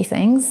 salty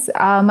things.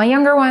 My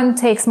younger one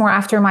takes more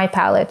after my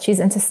palate. She's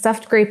into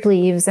stuffed grape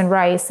leaves and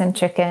rice and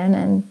chicken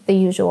and the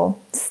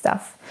usual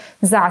stuff.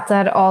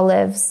 Za'atar,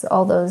 olives,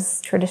 all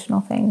those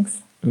traditional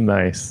things.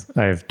 Nice.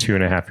 I have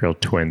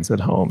 2.5-year-old twins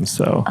at home,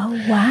 so.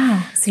 Oh,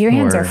 wow. So your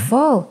hands are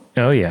full.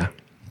 Oh, yeah.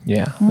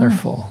 Yeah, they're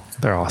full.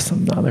 They're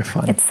awesome, though. They're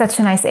fun. It's such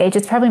a nice age.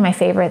 It's probably my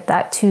favorite,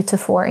 that 2 to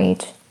 4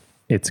 age.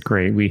 It's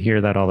great. We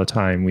hear that all the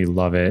time. We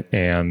love it.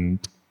 And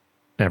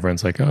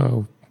everyone's like,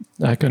 oh,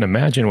 I can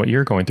imagine what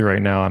you're going through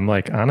right now. I'm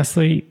like,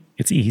 honestly,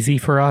 it's easy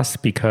for us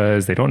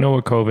because they don't know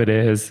what COVID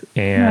is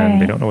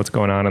and they don't know what's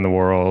going on in the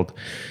world.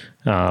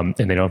 And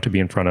they don't have to be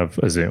in front of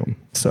a Zoom.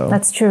 So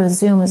that's true.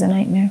 Zoom is a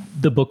nightmare.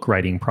 The book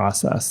writing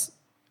process.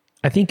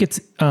 I think it's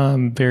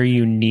very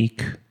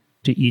unique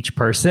to each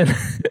person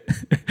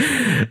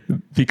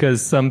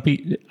because some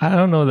people, I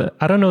don't know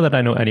that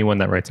I know anyone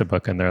that writes a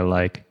book and they're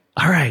like,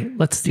 all right,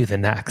 let's do the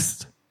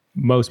next.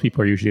 Most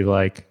people are usually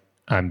like,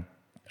 I'm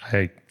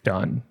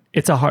done.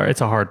 It's a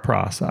hard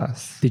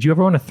process. Did you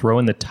ever want to throw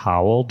in the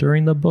towel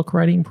during the book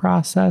writing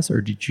process,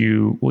 or did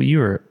you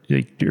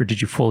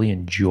fully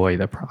enjoy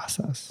the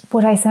process?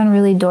 Would I sound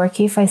really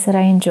dorky if I said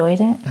I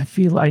enjoyed it?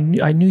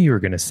 I knew you were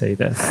going to say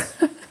this.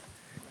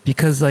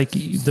 Because like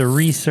the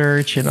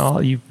research and all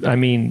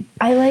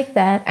I like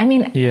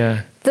that.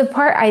 Yeah. The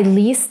part I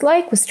least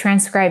like was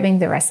transcribing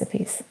the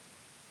recipes.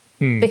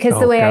 Because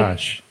the way I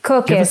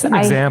cook Give us an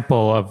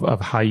example of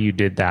how you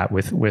did that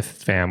with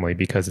family,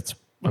 because it's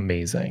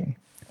amazing.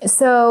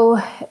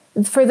 So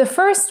for the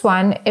first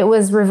one, it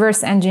was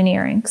reverse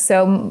engineering.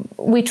 So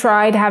we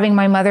tried having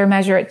my mother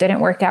measure. It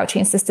didn't work out. She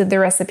insisted the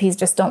recipes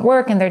just don't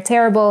work and they're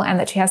terrible and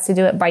that she has to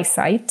do it by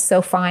sight.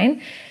 So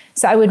fine.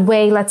 So I would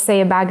weigh, let's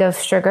say, a bag of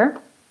sugar.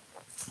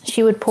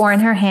 She would pour in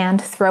her hand,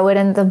 throw it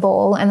in the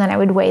bowl, and then I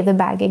would weigh the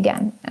bag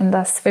again and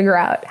thus figure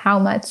out how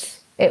much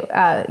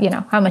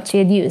how much she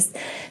had used.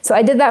 So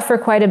I did that for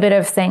quite a bit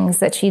of things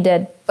that she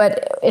did.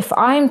 But if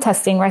I'm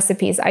testing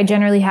recipes, I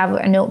generally have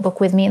a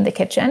notebook with me in the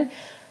kitchen.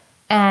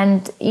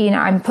 And,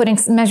 I'm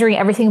measuring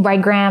everything by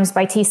grams,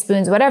 by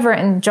teaspoons, whatever,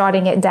 and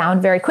jotting it down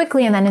very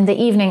quickly. And then in the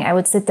evening, I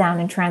would sit down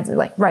and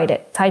write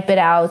it, type it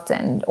out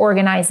and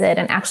organize it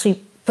and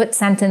actually put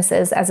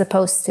sentences as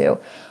opposed to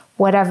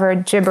whatever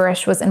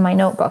gibberish was in my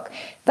notebook.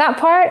 That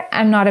part,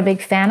 I'm not a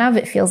big fan of.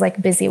 It feels like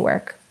busy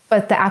work.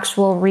 But the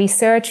actual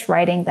research,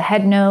 writing the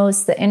head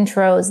notes, the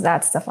intros,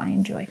 that stuff I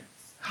enjoy.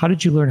 How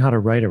did you learn how to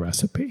write a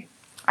recipe?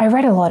 I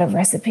read a lot of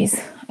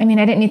recipes. I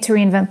didn't need to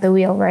reinvent the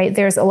wheel, right?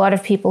 There's a lot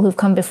of people who've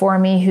come before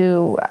me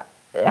who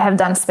have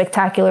done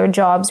spectacular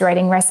jobs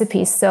writing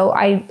recipes. So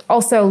I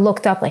also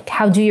looked up,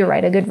 how do you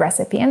write a good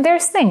recipe? And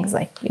there's things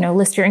like,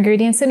 list your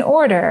ingredients in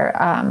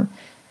order.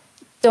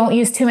 Don't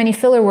use too many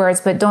filler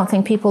words, but don't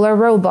think people are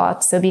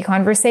robots. So be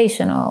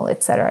conversational,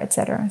 et cetera, et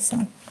cetera.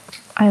 So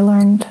I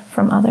learned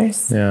from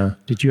others. Yeah.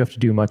 Did you have to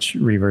do much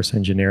reverse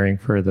engineering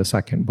for the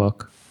second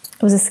book?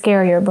 It was a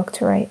scarier book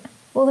to write.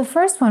 Well, the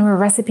first one were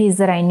recipes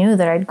that I knew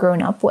that I'd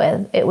grown up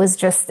with. It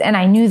was and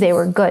I knew they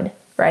were good,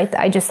 right?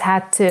 I just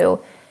had to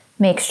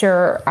make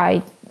sure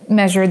I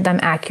measured them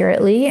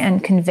accurately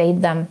and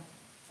conveyed them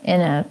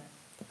in a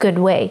good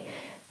way.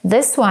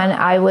 This one,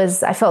 I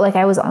felt like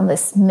I was on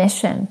this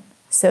mission,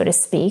 so to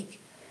speak,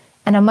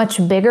 and a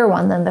much bigger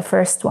one than the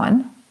first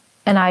one.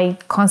 And I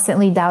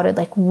constantly doubted,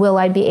 will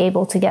I be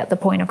able to get the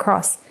point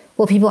across?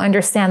 Will people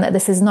understand that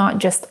this is not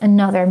just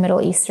another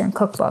Middle Eastern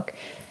cookbook?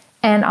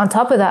 And on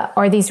top of that,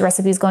 are these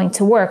recipes going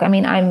to work? I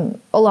mean,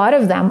 a lot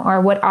of them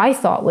are what I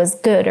thought was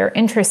good or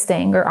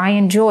interesting or I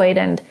enjoyed,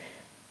 and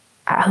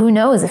who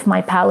knows if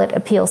my palate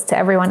appeals to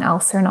everyone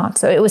else or not.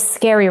 So it was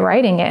scary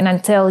writing it, and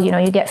until,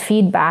 you get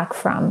feedback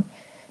from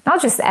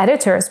not just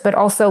editors, but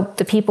also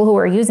the people who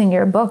are using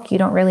your book, you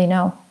don't really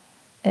know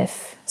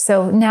if.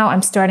 So now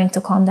I'm starting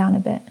to calm down a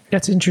bit.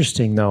 That's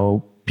interesting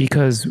though,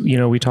 because,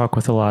 we talk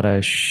with a lot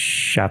of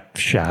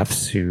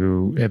chefs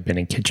who have been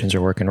in kitchens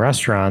or work in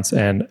restaurants,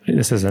 and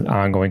this is an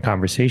ongoing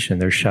conversation.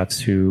 There's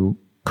chefs who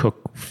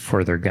cook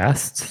for their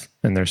guests,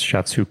 and there's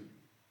chefs who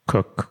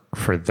cook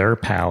for their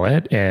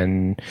palate.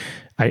 And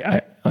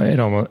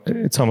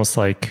it's almost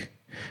like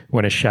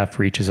when a chef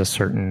reaches a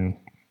certain,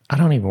 I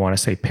don't even want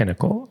to say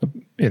pinnacle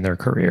in their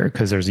career,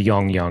 because there's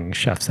young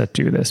chefs that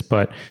do this,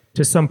 but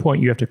to some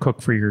point you have to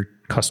cook for your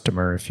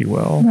customer, if you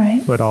will.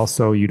 Right. But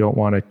also you don't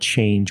want to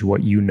change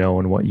what you know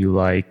and what you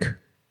like,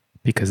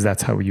 because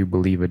that's how you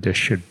believe a dish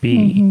should be.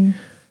 Mm-hmm.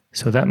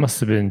 So that must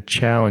have been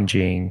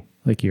challenging,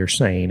 like you're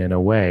saying, in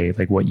a way,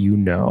 like what you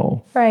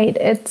know. Right.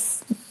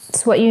 It's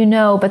what you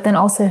know, but then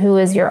also who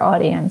is your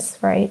audience,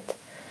 right?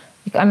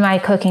 Like, am I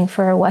cooking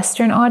for a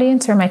Western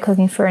audience or am I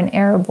cooking for an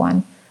Arab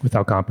one?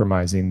 Without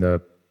compromising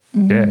the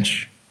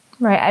dish.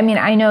 Right. I mean,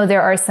 I know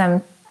there are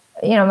some,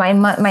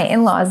 my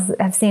in-laws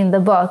have seen the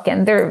book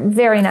and they're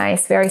very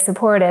nice, very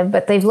supportive,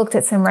 but they've looked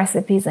at some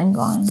recipes and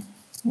gone,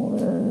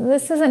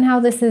 this isn't how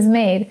this is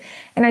made.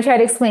 And I try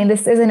to explain,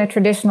 this isn't a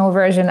traditional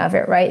version of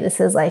it, right? This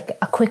is like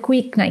a quick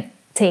weeknight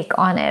take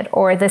on it,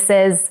 or this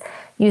is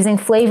using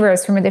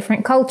flavors from a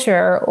different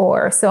culture,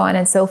 or so on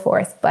and so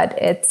forth. But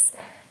it's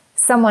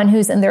someone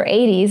who's in their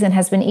 80s and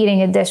has been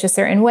eating a dish a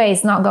certain way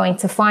is not going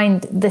to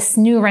find this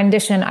new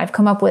rendition I've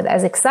come up with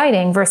as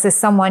exciting, versus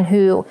someone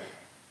who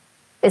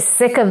is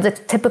sick of the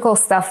typical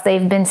stuff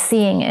they've been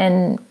seeing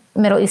in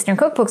Middle Eastern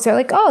cookbooks. They're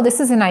like, oh,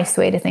 this is a nice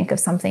way to think of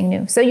something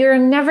new. So you're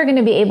never going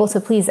to be able to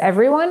please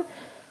everyone,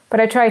 but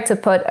I try to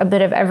put a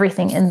bit of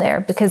everything in there,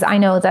 because I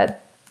know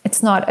that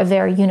it's not a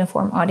very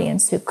uniform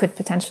audience who could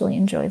potentially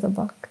enjoy the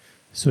book.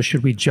 So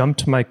should we jump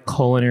to my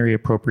culinary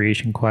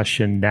appropriation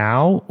question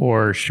now,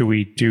 or should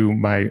we do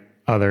my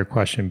other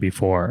question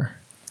before?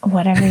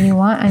 Whatever you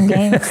want, I'm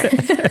game.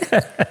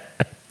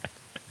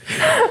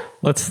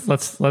 Let's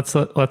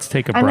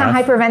take a breath. I'm not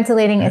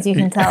hyperventilating, as you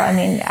can tell. I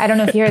mean, I don't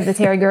know if you heard the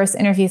Terry Gross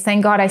interview.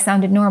 Thank God I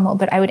sounded normal,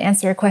 but I would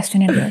answer a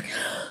question and be like,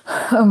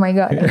 oh my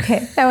God,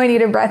 okay, now I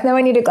need a breath. Now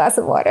I need a glass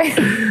of water.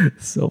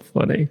 So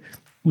funny.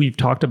 We've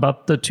talked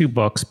about the 2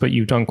 books, but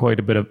you've done quite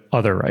a bit of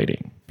other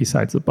writing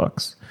besides the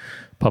books,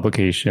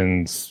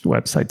 publications,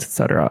 websites,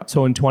 etc.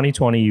 So in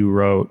 2020, you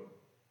wrote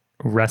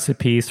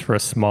Recipes for a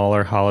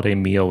Smaller Holiday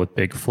Meal with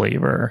Big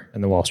Flavor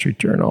in the Wall Street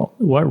Journal.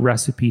 What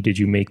recipe did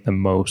you make the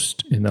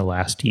most in the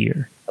last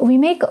year? We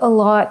make a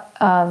lot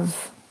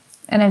of,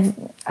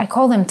 and I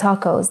call them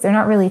tacos. They're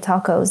not really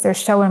tacos. They're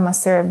shawarma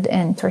served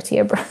in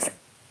tortilla bread.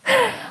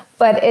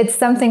 But it's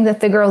something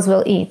that the girls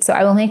will eat. So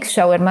I will make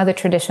shawarma the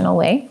traditional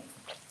way.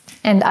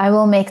 And I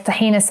will make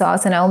tahina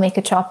sauce, and I will make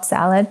a chopped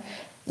salad.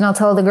 And I'll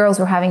tell the girls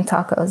we're having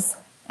tacos.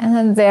 And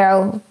then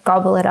they'll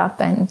gobble it up,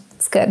 and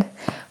it's good.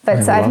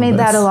 But so I've made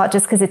that a lot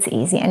just because it's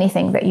easy.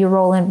 Anything that you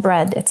roll in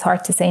bread, it's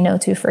hard to say no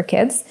to for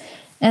kids.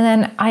 And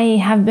then I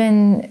have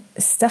been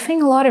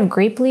stuffing a lot of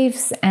grape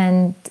leaves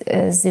and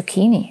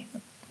zucchini,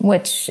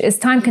 which is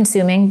time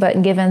consuming,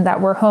 but given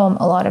that we're home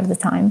a lot of the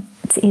time,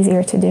 it's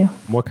easier to do.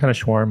 What kind of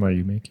shawarma are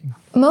you making?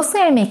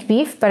 Mostly I make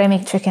beef, but I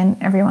make chicken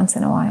every once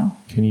in a while.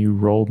 Can you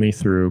roll me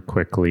through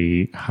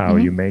quickly how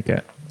you make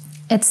it?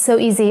 It's so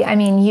easy. I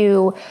mean,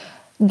 you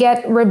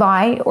get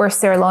ribeye or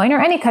sirloin or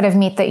any cut of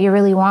meat that you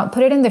really want.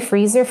 Put it in the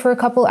freezer for a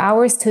couple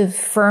hours to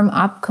firm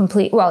up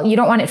complete. Well, you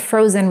don't want it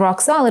frozen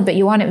rock solid, but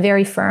you want it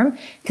very firm,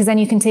 because then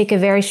you can take a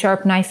very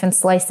sharp knife and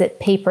slice it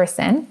paper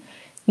thin.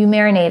 You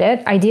marinate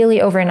it,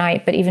 ideally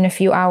overnight, but even a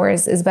few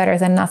hours is better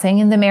than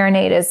nothing. And the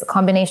marinade is a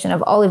combination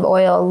of olive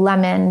oil,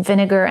 lemon,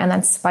 vinegar, and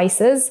then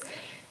spices.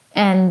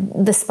 And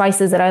the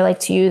spices that I like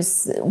to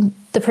use,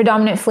 the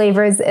predominant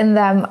flavors in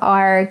them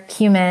are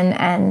cumin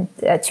and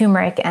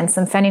turmeric and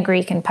some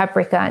fenugreek and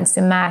paprika and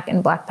sumac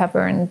and black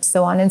pepper and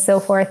so on and so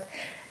forth.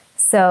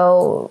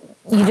 So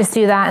you just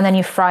do that, and then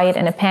you fry it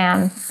in a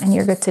pan and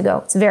you're good to go.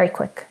 It's very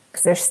quick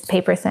because they're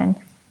paper thin.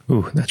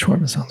 Ooh, that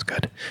shawarma sounds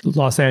good.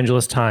 Los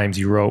Angeles Times,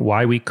 you wrote,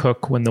 "Why we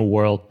cook when the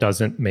world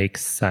doesn't make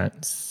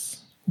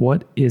sense."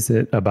 What is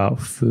it about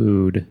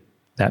food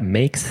that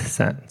makes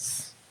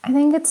sense? I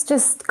think it's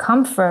just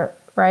comfort,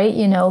 right?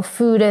 You know,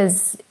 food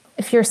is,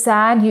 if you're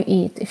sad, you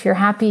eat. If you're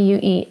happy, you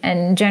eat.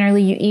 And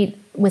generally you eat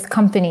with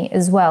company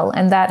as well.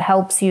 And that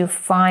helps you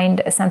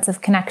find a sense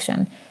of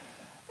connection.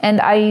 And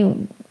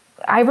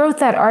I wrote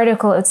that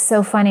article. It's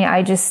so funny.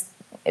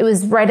 It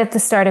was right at the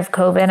start of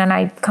COVID, and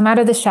I'd come out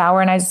of the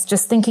shower and I was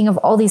just thinking of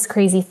all these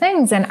crazy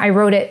things. And I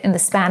wrote it in the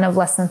span of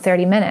less than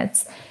 30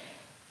 minutes.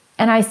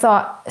 And I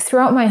thought,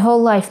 throughout my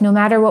whole life, no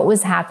matter what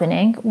was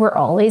happening, we're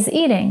always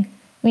eating.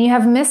 When you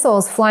have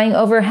missiles flying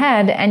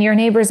overhead and your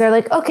neighbors are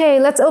like, okay,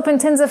 let's open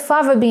tins of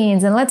fava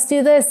beans and let's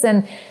do this.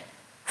 And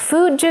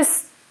food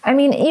just I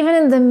mean, even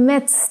in the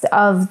midst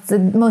of the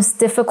most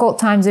difficult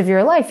times of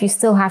your life, you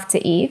still have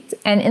to eat.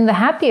 And in the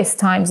happiest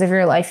times of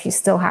your life, you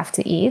still have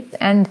to eat.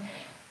 And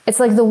it's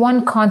like the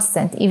one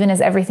constant, even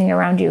as everything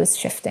around you is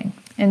shifting.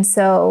 And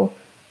so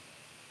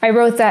I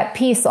wrote that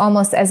piece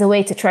almost as a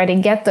way to try to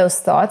get those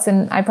thoughts.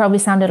 And I probably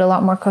sounded a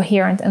lot more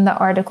coherent in the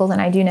article than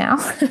I do now.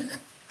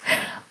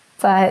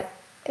 But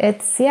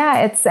it's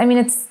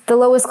the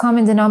lowest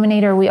common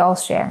denominator we all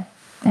share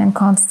and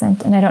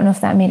constant. And I don't know if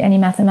that made any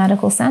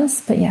mathematical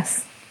sense, but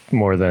yes.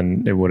 More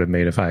than it would have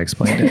made if I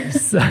explained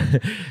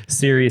it.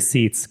 Serious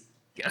Seats.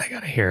 I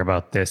got to hear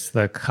about this.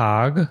 The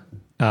cog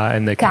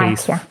in the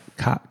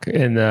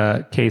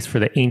case for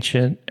the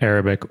ancient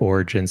Arabic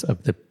origins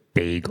of the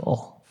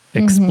bagel.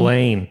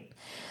 Explain.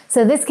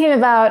 So this came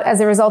about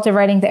as a result of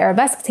writing the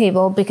Arabesque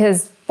table,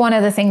 because one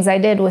of the things I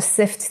did was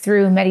sift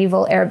through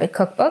medieval Arabic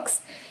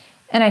cookbooks.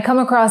 And I come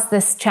across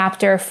this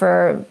chapter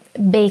for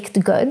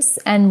baked goods.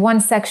 And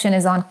one section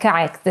is on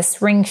ka'ik,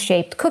 this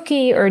ring-shaped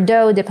cookie or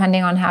dough,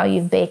 depending on how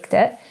you've baked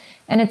it.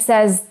 And it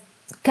says,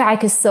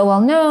 ka'ik is so well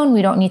known,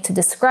 we don't need to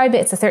describe it.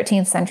 It's a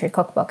 13th century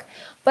cookbook.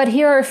 But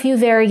here are a few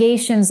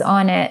variations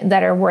on it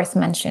that are worth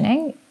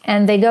mentioning.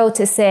 And they go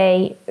to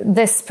say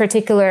this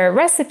particular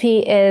recipe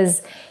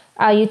is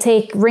you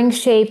take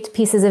ring-shaped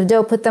pieces of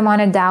dough, put them on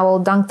a dowel,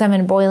 dunk them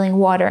in boiling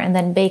water, and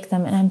then bake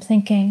them. And I'm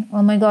thinking,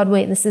 oh my God,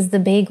 wait, this is the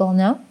bagel,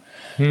 no?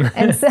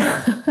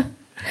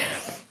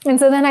 And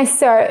so then I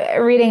start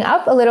reading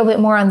up a little bit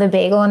more on the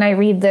bagel, and I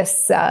read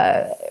this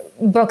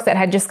book that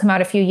had just come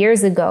out a few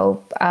years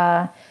ago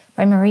by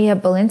Maria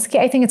Belinsky.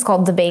 I think it's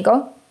called The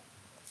Bagel.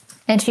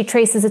 And she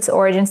traces its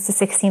origins to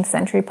 16th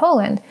century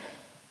Poland.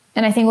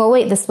 And I think, well,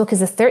 wait, this book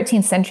is a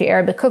 13th century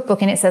Arabic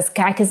cookbook, and it says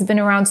ka'ik has been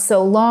around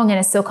so long and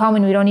it's so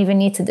common we don't even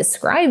need to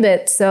describe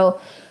it. So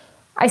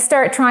I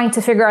start trying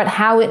to figure out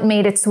how it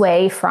made its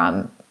way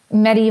from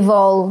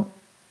medieval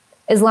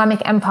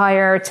Islamic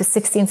Empire to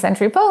 16th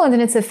century Poland,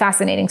 and it's a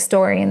fascinating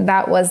story, and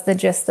that was the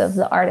gist of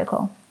the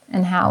article.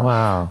 And how,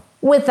 wow.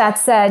 With that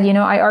said,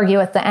 I argue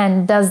at the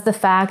end, does the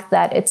fact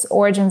that its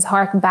origins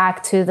hark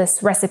back to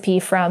this recipe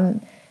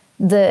from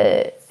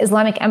the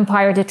Islamic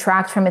Empire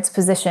detract from its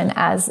position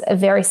as a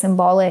very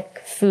symbolic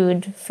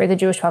food for the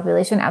Jewish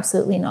population?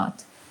 Absolutely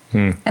not.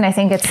 And I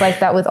think it's like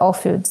that with all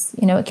foods.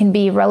 It can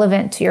be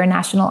relevant to your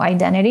national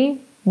identity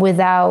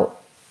without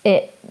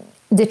it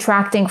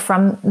detracting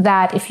from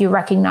that if you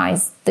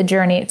recognize the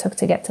journey it took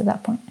to get to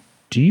that point.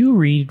 Do you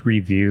read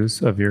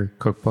reviews of your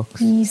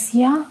cookbooks?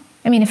 Yeah.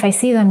 I mean, if I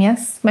see them,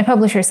 yes. My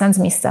publisher sends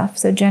me stuff,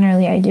 so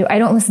generally I do. I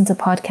don't listen to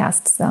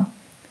podcasts, though.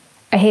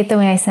 I hate the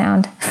way I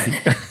sound.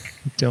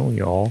 Don't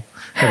we all?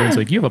 Everyone's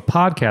like, you have a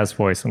podcast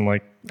voice. I'm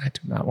like, I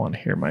do not want to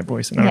hear my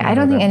voice. I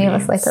don't think any of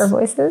us like our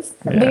voices.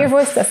 Yeah. But your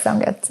voice does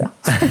sound good, so.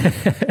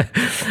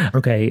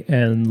 Okay,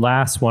 and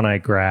last one I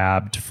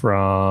grabbed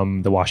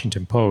from the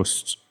Washington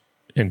Post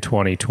in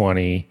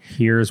 2020.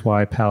 Here's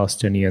why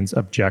Palestinians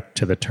object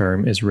to the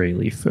term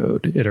Israeli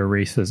food. It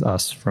erases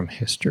us from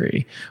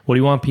history. What do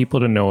you want people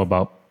to know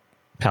about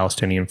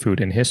Palestinian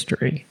food in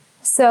history?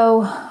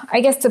 So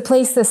I guess to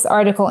place this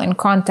article in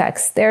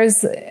context,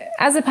 as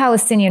a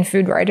Palestinian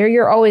food writer,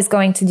 you're always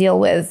going to deal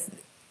with,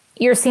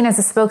 you're seen as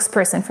a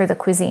spokesperson for the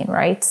cuisine,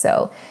 right?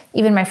 So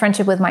even my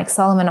friendship with Mike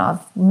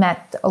Solomonov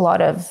met a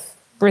lot of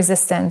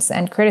resistance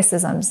and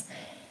criticisms.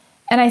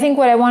 And I think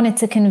what I wanted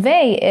to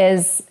convey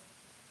is,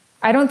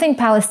 I don't think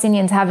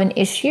Palestinians have an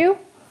issue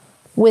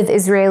with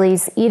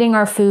Israelis eating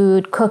our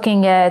food,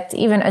 cooking it,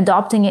 even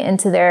adopting it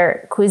into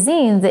their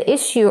cuisine. The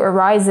issue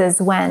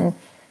arises when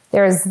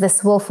there's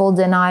this willful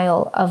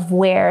denial of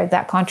where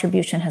that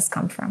contribution has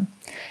come from.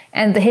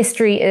 And the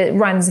history, it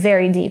runs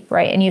very deep,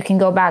 right? And you can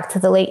go back to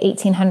the late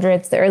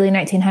 1800s, the early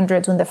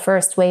 1900s, when the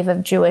first wave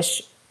of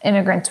Jewish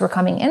immigrants were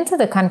coming into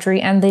the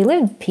country, and they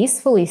lived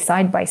peacefully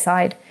side by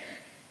side.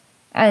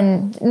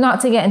 And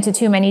not to get into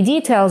too many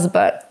details,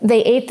 but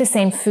they ate the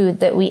same food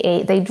that we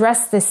ate. They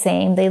dressed the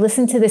same. They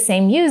listened to the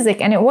same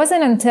music. And it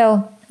wasn't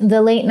until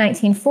the late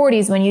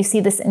 1940s when you see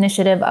this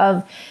initiative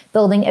of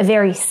building a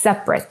very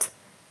separate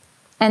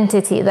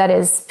entity that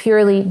is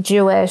purely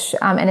Jewish,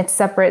 and it's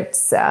separate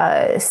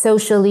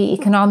socially,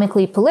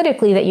 economically,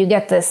 politically, that you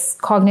get this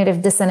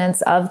cognitive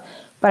dissonance of,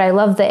 but I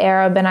love the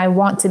Arab and I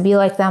want to be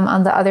like them.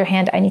 On the other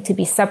hand, I need to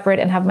be separate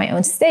and have my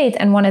own state.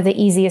 And one of the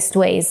easiest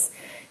ways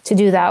to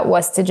do that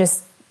was to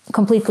just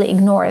completely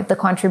ignore the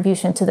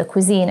contribution to the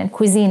cuisine. And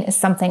cuisine is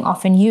something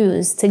often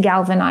used to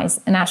galvanize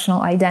a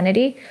national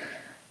identity.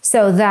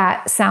 So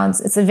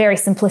it's a very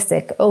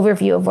simplistic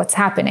overview of what's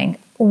happening.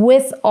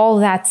 With all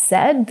that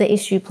said, the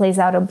issue plays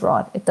out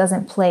abroad. It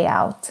doesn't play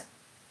out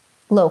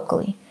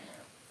locally.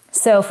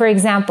 So, for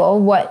example,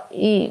 what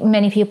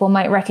many people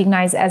might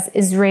recognize as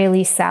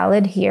Israeli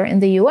salad here in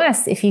the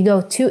US, if you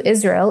go to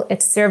Israel,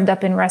 it's served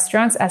up in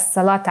restaurants as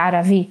salat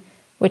Arabi,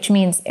 which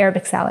means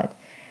Arabic salad.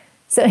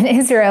 So in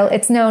Israel,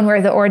 it's known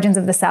where the origins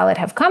of the salad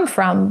have come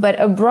from, but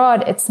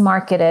abroad it's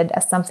marketed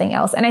as something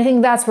else. And I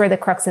think that's where the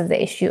crux of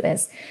the issue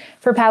is.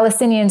 For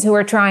Palestinians who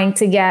are trying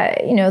to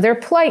get, their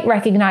plight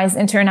recognized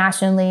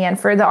internationally, and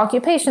for the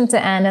occupation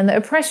to end and the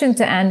oppression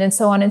to end and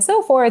so on and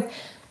so forth,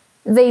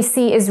 they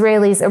see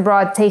Israelis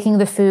abroad taking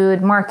the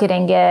food,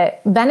 marketing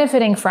it,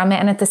 benefiting from it,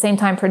 and at the same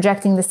time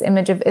projecting this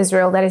image of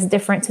Israel that is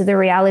different to the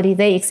reality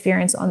they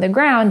experience on the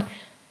ground,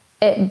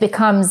 it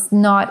becomes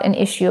not an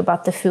issue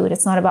about the food.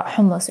 It's not about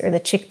hummus or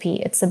the chickpea.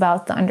 It's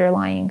about the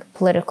underlying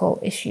political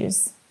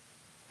issues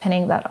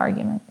pinning that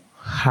argument.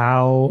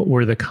 How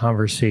were the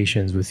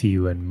conversations with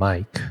you and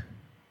Mike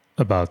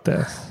about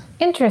this?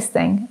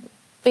 Interesting,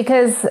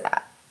 because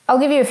I'll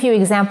give you a few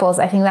examples.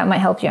 I think that might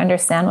help you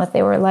understand what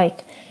they were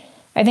like.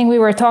 I think we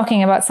were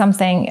talking about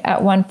something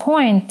at one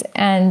point,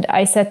 and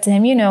I said to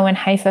him, when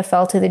Haifa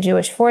fell to the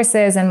Jewish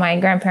forces and my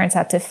grandparents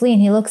had to flee,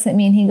 and he looks at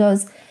me and he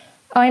goes,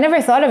 "Oh, I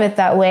never thought of it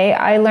that way.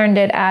 I learned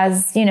it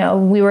as,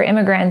 we were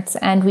immigrants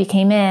and we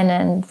came in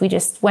and we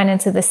just went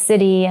into the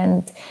city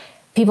and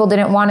people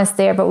didn't want us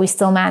there, but we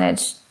still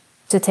managed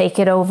to take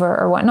it over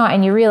or whatnot."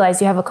 And you realize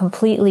you have a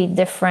completely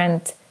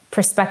different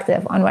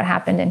perspective on what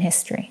happened in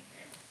history.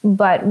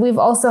 But we've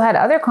also had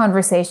other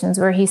conversations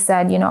where he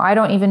said, I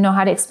don't even know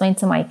how to explain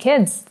to my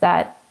kids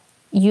that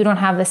you don't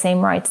have the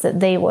same rights that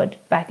they would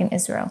back in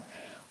Israel,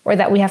 or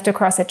that we have to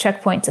cross a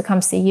checkpoint to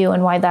come see you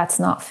and why that's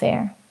not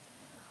fair.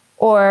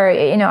 Or,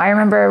 I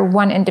remember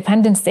one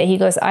Independence Day, he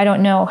goes, "I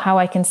don't know how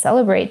I can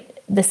celebrate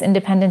this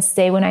Independence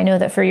Day when I know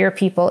that for your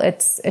people,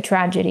 it's a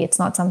tragedy. It's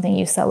not something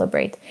you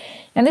celebrate."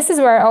 And this is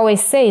where I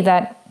always say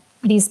that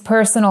these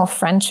personal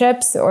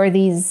friendships or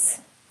these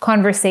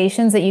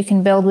conversations that you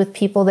can build with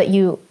people that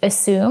you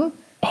assume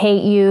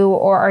hate you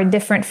or are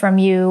different from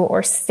you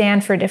or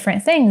stand for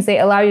different things, they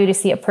allow you to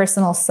see a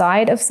personal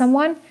side of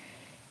someone.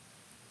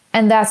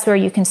 And that's where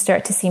you can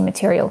start to see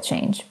material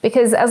change.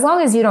 Because as long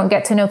as you don't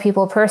get to know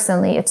people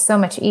personally, it's so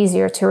much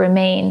easier to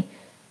remain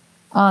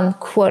on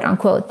quote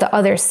unquote the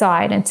other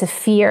side and to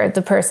fear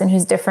the person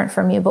who's different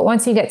from you. But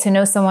once you get to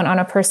know someone on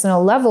a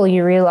personal level,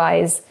 you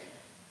realize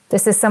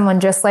this is someone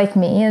just like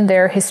me and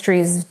their history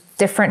is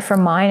different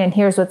from mine, and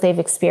here's what they've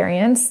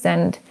experienced,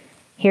 and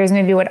here's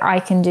maybe what I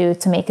can do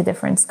to make a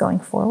difference going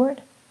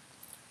forward.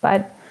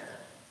 But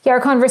yeah,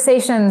 our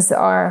conversations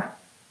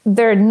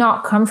they're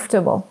not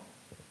comfortable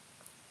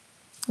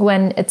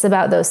when it's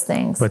about those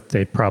things. But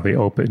they probably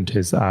opened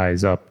his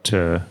eyes up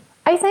to...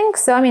 I think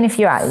so. I mean, if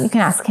you can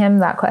ask him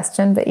that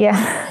question, but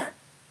yeah.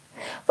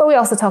 But we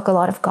also talk a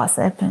lot of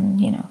gossip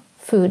and,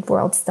 food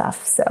world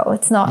stuff. So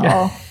it's not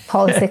all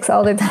politics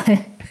all the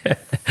time.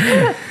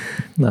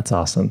 That's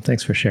awesome.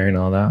 Thanks for sharing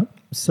all that.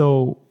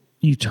 So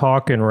you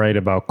talk and write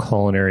about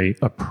culinary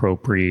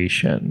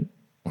appropriation.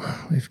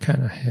 We've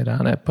kind of hit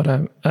on it, but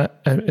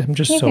I'm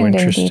just so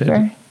interested.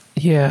 Deeper.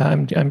 Yeah,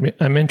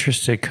 I'm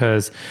interested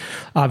because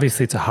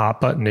obviously it's a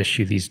hot button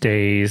issue these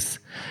days.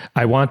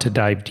 I want to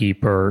dive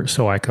deeper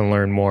so I can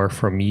learn more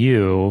from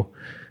you.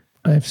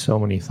 I have so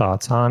many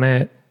thoughts on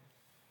it,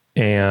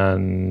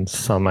 and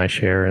some I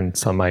share and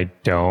some I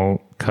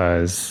don't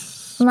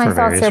because my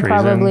thoughts are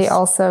probably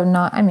also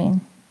not. I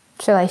mean,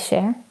 shall I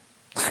share?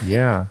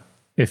 Yeah,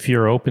 if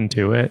you're open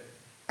to it.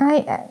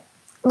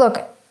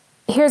 Look,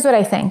 here's what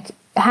I think.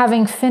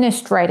 Having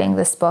finished writing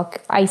this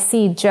book, I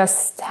see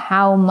just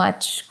how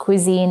much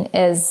cuisine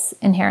is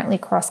inherently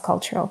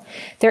cross-cultural.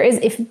 There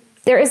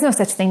is no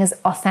such thing as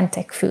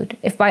authentic food.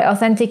 If by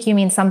authentic you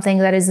mean something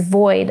that is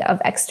void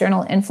of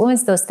external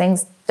influence, those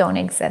things don't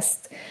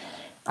exist.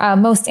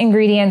 Most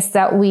ingredients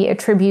that we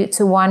attribute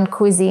to one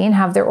cuisine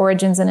have their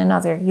origins in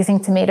another. Do you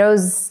think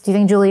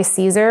Julius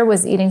Caesar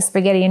was eating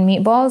spaghetti and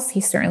meatballs?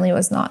 He certainly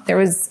was not. There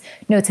was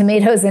no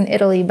tomatoes in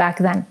Italy back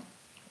then.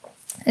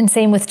 And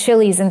same with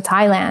chilies in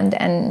Thailand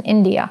and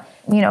India.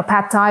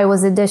 Pad Thai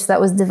was a dish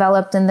that was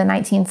developed in the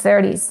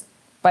 1930s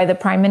by the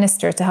prime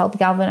minister to help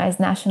galvanize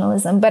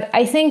nationalism. But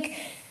I think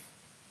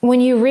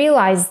when you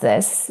realize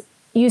this,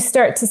 you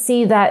start to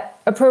see that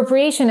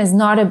appropriation is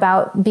not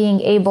about being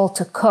able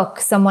to cook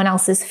someone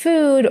else's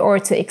food or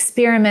to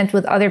experiment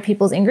with other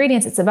people's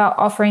ingredients. It's about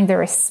offering the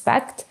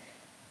respect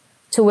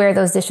to where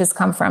those dishes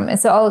come from. And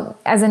so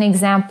as an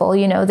example,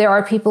 there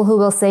are people who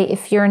will say,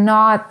 if you're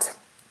not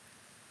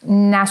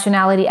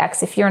nationality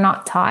X, if you're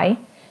not Thai,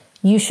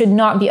 you should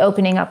not be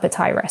opening up a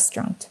Thai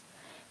restaurant.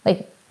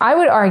 I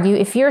would argue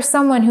if you're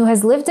someone who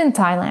has lived in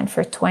Thailand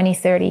for 20,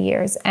 30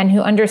 years and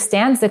who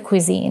understands the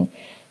cuisine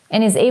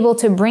and is able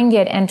to bring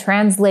it and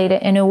translate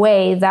it in a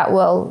way that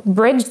will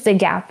bridge the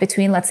gap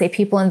between, let's say,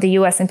 people in the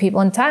US and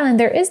people in Thailand,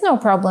 there is no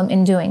problem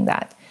in doing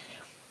that.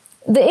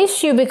 The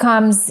issue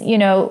becomes,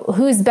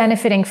 who's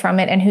benefiting from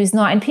it and who's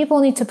not. And people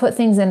need to put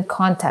things in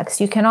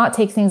context. You cannot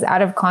take things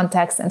out of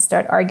context and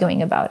start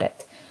arguing about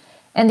it.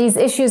 And these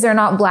issues are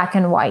not black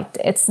and white.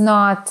 It's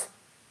not,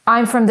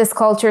 I'm from this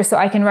culture, so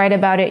I can write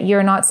about it.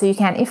 You're not, so you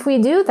can't. If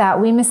we do that,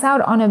 we miss out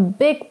on a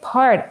big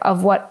part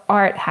of what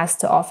art has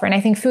to offer. And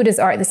I think food is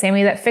art the same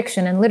way that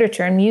fiction and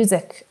literature and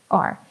music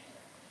are.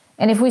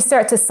 And if we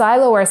start to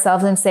silo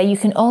ourselves and say, you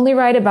can only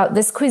write about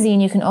this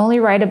cuisine, you can only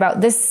write about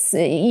this,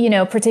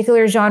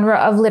 particular genre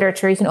of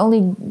literature, you can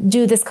only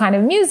do this kind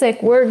of music,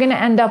 we're going to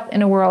end up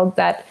in a world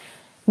that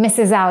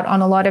misses out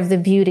on a lot of the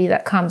beauty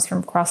that comes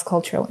from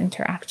cross-cultural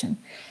interaction.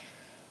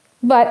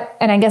 But,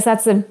 and I guess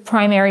that's the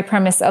primary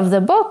premise of the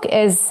book,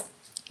 is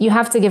you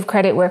have to give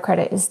credit where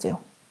credit is due.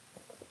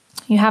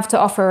 You have to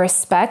offer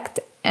respect,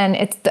 and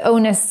the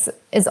onus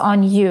is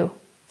on you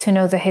to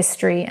know the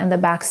history and the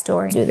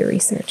backstory, do the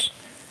research.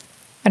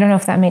 I don't know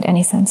if that made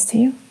any sense to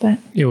you, but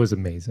it was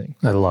amazing.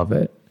 I love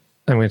it.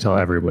 I'm going to tell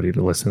everybody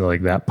to listen to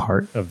like that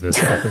part of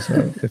this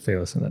episode if they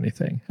listen to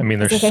anything. I mean,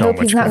 there's so much. I hope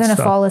he's not going to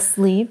fall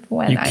asleep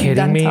when I'm done talking. You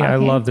kidding me? I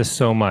love this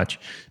so much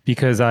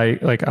because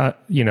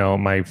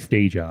my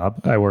day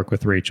job, I work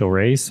with Rachel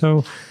Ray.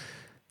 So,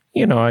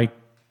 I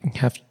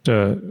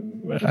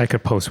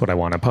could post what I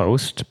want to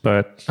post,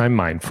 but I'm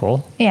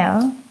mindful.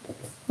 Yeah.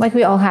 Like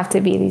we all have to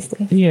be these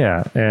days.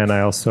 Yeah. And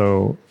I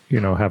also,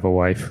 have a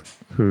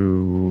wife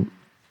who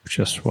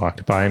just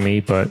walked by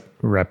me, but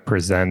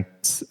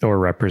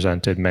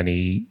represented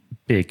many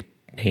big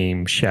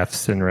name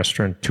chefs and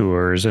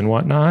restaurateurs and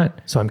whatnot.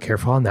 So I'm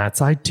careful on that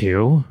side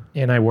too.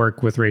 And I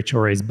work with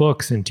Rachel Ray's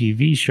books and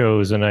TV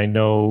shows. And I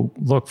know,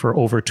 look,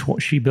 for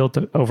she built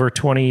over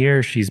 20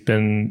 years, she's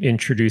been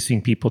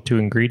introducing people to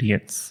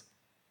ingredients,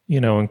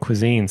 in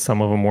cuisine.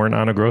 Some of them weren't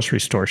on a grocery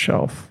store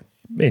shelf.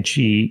 And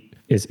she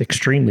is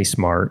extremely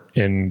smart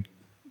and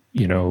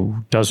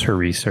does her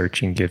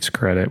research and gives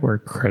credit where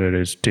credit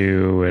is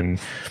due. And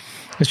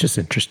it's just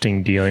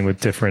interesting dealing with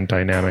different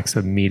dynamics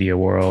of media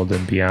world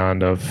and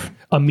beyond. Of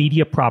a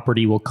media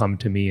property will come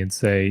to me and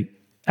say,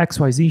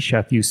 XYZ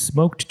chef used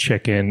smoked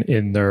chicken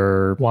in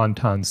their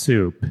wonton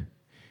soup.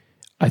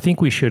 I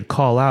think we should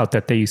call out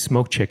that they use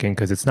smoked chicken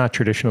because it's not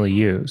traditionally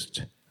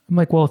used. I'm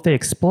like, well, if they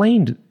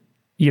explained,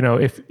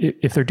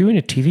 if they're doing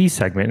a TV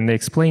segment and they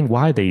explain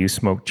why they use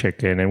smoked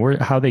chicken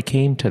and how they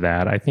came to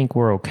that, I think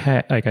we're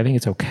okay. Like, I think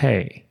it's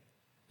okay,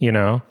 and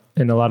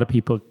a lot of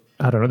people,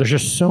 I don't know, there's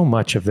just so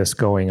much of this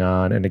going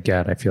on. And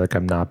again, I feel like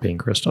I'm not being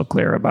crystal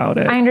clear about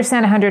it. I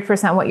understand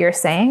 100% what you're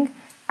saying.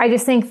 I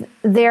just think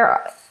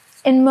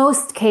in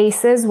most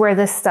cases where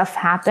this stuff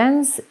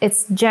happens,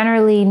 it's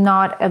generally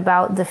not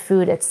about the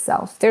food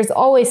itself. There's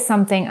always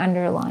something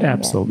underlying.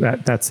 Absolutely.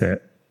 That's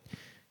it.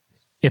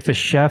 If a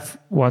chef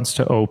wants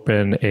to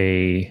open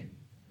a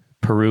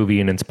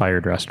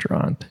Peruvian-inspired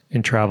restaurant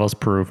and travels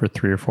Peru for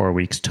 3 or 4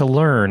 weeks to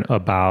learn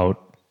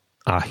about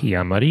ají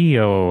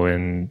amarillo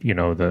and,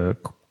 the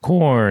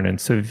corn and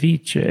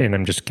ceviche, and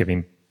I'm just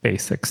giving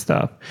basic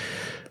stuff,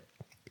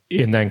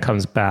 and then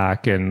comes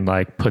back and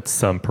puts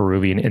some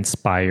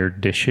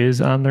Peruvian-inspired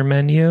dishes on their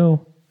menu,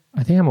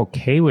 I think I'm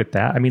okay with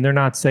that. I mean, they're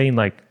not saying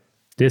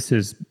this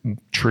is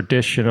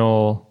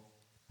traditional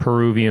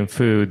Peruvian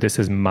food, this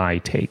is my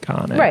take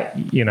on it. Right.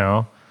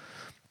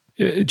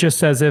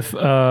 Just as if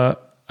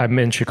I'm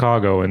in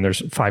Chicago and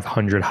there's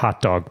 500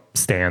 hot dog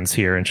stands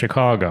here in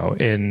Chicago.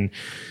 And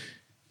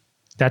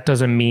that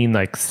doesn't mean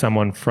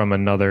someone from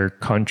another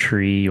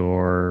country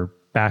or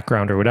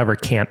background or whatever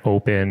can't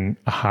open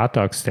a hot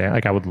dog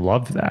stand. I would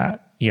love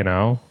that,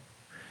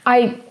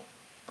 I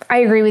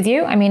agree with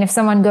you. I mean, if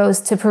someone goes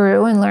to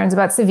Peru and learns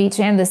about ceviche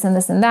and this and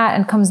this and that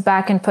and comes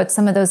back and puts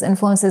some of those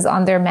influences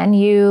on their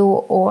menu,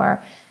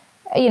 or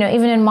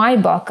even in my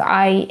book,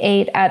 I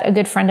ate at a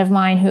good friend of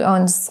mine who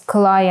owns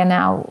Kalaya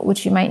now,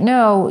 which you might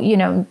know,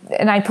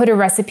 and I put a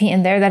recipe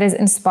in there that is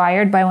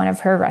inspired by one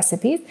of her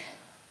recipes.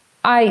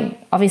 I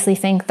obviously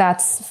think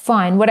that's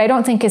fine. What I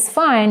don't think is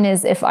fine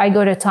is if I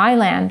go to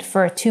Thailand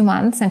for 2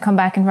 months and come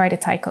back and write a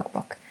Thai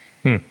cookbook.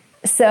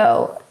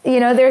 So,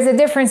 there's a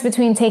difference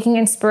between taking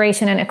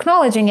inspiration and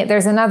acknowledging it.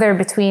 There's another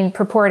between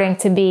purporting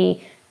to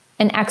be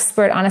an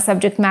expert on a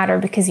subject matter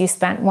because you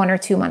spent 1 or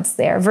 2 months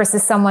there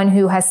versus someone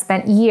who has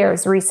spent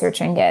years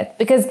researching it.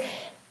 Because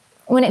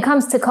when it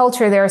comes to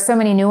culture, there are so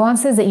many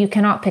nuances that you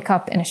cannot pick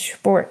up in a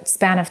short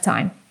span of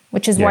time,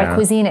 which is why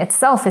cuisine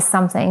itself is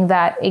something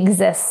that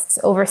exists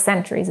over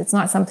centuries. It's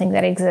not something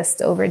that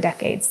exists over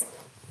decades.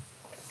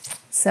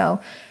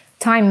 So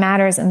time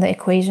matters in the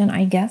equation,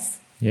 I guess.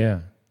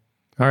 Yeah.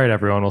 All right,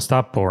 everyone, we'll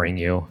stop boring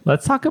you.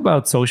 Let's talk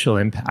about social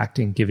impact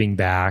and giving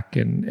back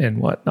and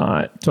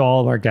whatnot. To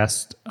all of our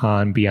guests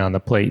on Beyond the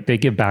Plate, they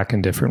give back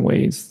in different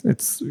ways.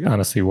 It's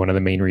honestly one of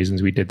the main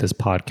reasons we did this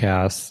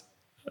podcast.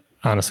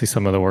 Honestly,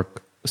 some of the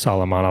work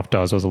Solomonov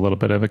does was a little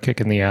bit of a kick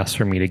in the ass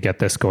for me to get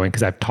this going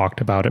because I've talked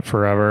about it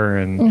forever.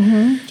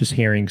 And just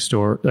hearing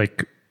some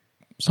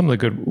of the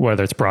good,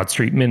 whether it's Broad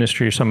Street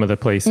Ministry or some of the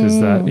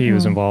places that he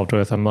was involved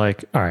with, I'm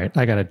like, all right,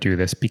 I got to do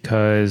this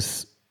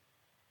because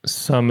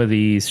some of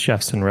these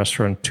chefs and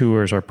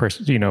restaurateurs or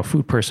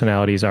food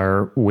personalities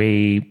are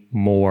way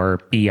more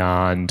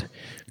beyond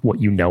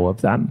what you know of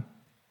them.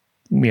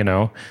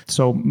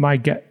 So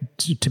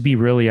to be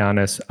really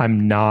honest,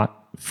 I'm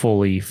not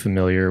fully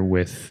familiar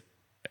with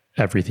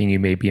everything you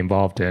may be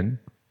involved in,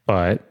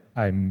 but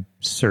I'm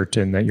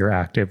certain that you're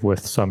active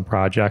with some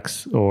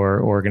projects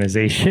or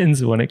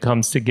organizations when it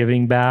comes to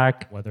giving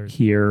back, whether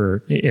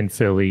here in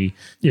Philly,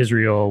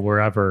 Israel,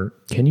 wherever.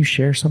 Can you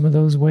share some of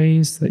those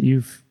ways that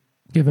you've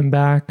given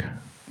back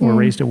or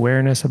raised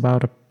awareness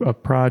about a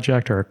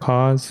project or a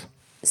cause?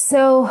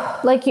 So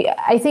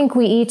I think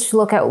we each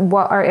look at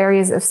what our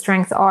areas of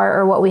strength are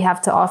or what we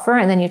have to offer,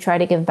 and then you try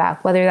to give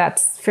back, whether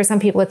that's for some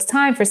people it's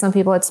time, for some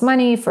people it's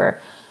money.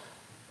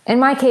 In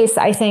my case,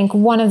 I think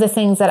one of the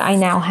things that I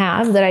now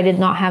have that I did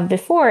not have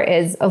before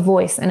is a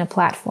voice and a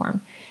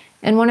platform.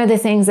 And one of the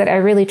things that I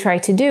really try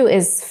to do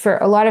is, for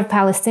a lot of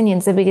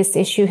Palestinians, the biggest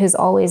issue has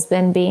always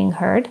been being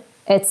heard.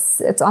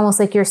 It's almost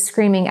like you're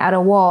screaming at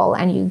a wall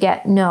and you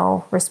get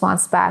no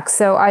response back.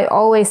 So I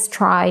always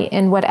try,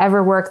 in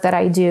whatever work that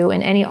I do,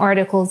 in any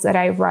articles that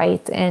I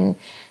write, in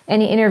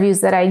any interviews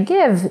that I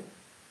give,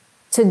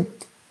 to,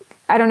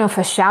 I don't know if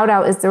a shout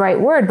out is the right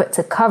word, but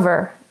to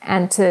cover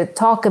and to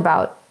talk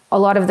about a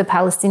lot of the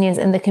Palestinians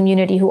in the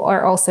community who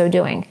are also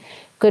doing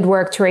good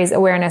work to raise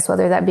awareness,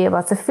 whether that be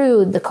about the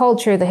food, the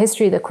culture, the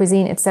history, the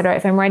cuisine, etc.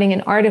 If I'm writing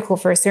an article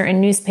for a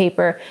certain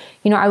newspaper,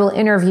 I will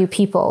interview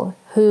people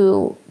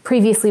who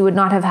previously would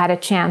not have had a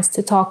chance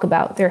to talk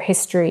about their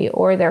history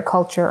or their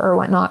culture or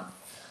whatnot.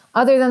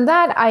 Other than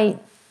that, I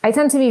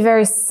tend to be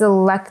very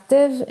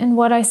selective in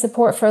what I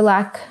support, for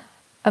lack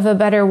of a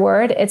better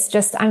word. It's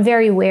just, I'm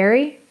very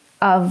wary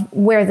of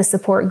where the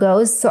support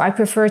goes. So I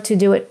prefer to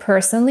do it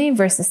personally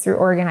versus through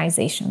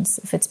organizations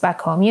if it's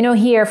back home.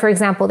 Here, for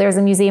example, there's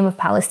a Museum of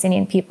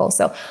Palestinian People.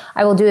 So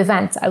I will do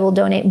events, I will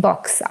donate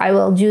books, I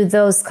will do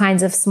those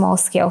kinds of small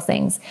scale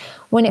things.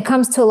 When it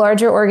comes to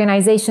larger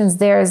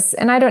organizations,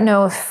 and I don't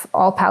know if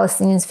all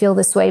Palestinians feel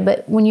this way,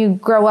 but when you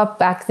grow up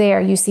back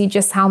there, you see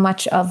just how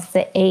much of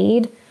the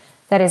aid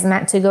that is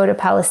meant to go to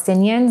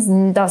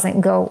Palestinians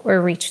doesn't go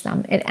or reach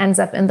them. It ends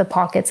up in the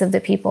pockets of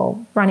the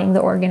people running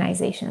the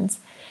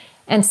organizations.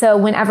 And so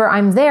whenever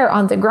I'm there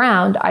on the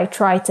ground, I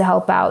try to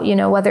help out,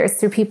 whether it's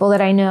through people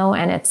that I know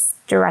and it's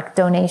direct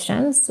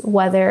donations,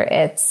 whether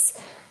it's,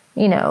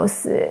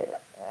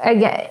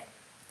 again,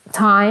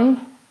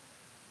 time,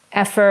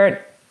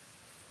 effort,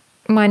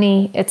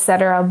 money,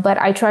 etc. But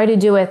I try to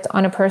do it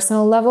on a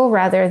personal level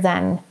rather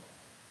than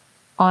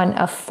on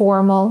a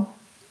formal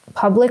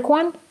public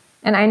one.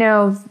 And I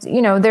know,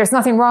 there's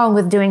nothing wrong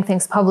with doing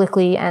things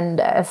publicly and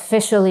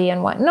officially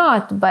and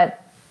whatnot, but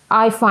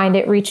I find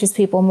it reaches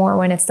people more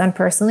when it's done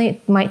personally.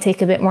 It might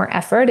take a bit more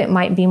effort. It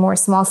might be more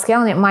small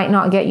scale, and it might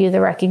not get you the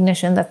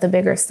recognition that the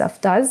bigger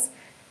stuff does.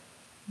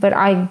 But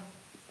I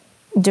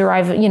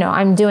derive,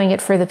 I'm doing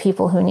it for the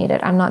people who need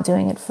it. I'm not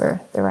doing it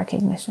for the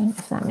recognition,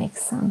 if that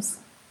makes sense.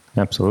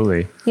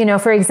 Absolutely.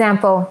 For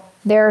example,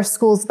 there are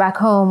schools back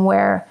home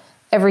where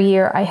every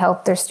year I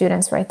help their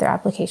students write their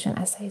application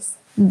essays.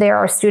 There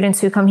are students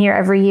who come here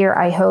every year.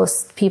 I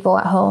host people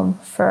at home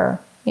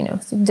for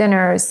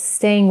dinners,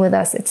 staying with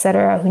us,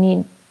 etc.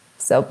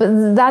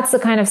 But that's the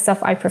kind of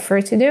stuff I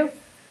prefer to do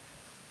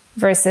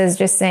versus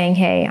just saying,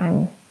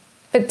 hey,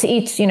 but to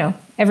each,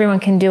 everyone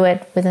can do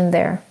it within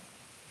their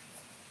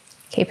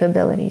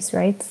capabilities,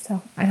 right?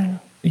 So I don't know.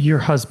 Your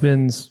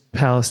husband's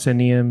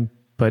Palestinian,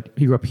 but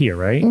he grew up here,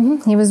 right?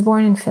 Mm-hmm. He was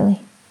born in Philly,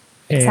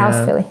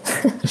 South Philly.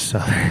 So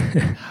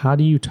how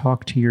do you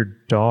talk to your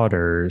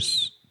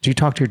daughters? Do you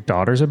talk to your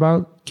daughters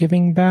about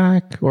giving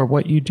back or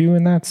what you do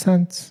in that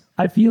sense?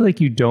 I feel like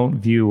you don't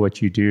view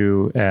what you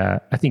do.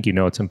 I think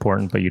it's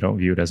important, but you don't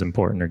view it as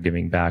important or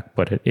giving back.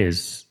 But it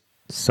is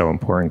so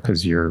important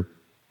because you're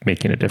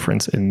making a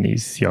difference in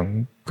these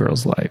young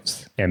girls'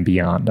 lives and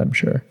beyond, I'm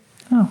sure.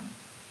 Oh,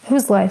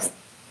 whose lives?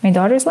 My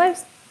daughter's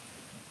lives?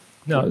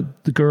 No,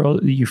 the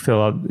girl you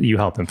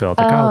help them fill out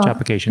the college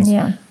applications.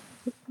 Yeah.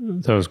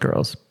 Those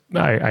girls.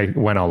 I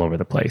went all over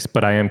the place,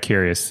 but I am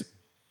curious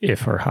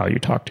if or how you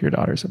talk to your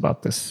daughters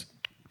about this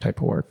type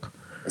of work.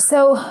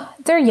 So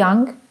they're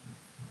young.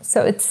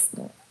 So it's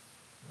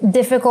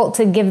difficult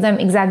to give them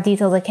exact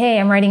details like, hey,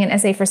 I'm writing an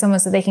essay for someone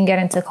so they can get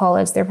into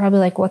college. They're probably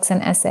like, what's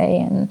an essay?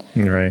 And,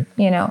 right.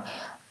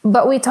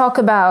 But we talk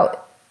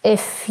about,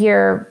 if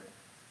you're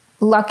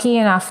lucky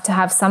enough to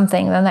have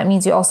something, then that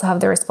means you also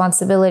have the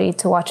responsibility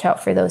to watch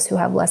out for those who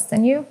have less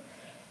than you.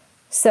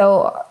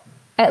 So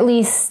at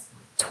least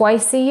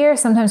twice a year,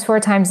 sometimes 4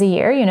 times a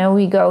year,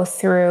 we go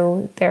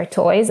through their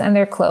toys and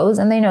their clothes,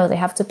 and they know they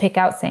have to pick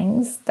out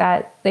things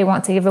that they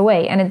want to give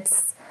away. And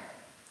it's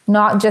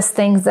not just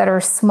things that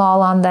are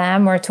small on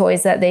them or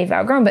toys that they've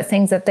outgrown, but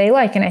things that they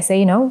like. And I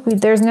say,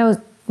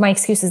 my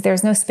excuse is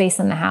there's no space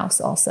in the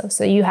house also.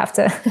 So you have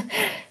to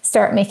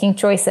start making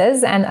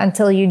choices. And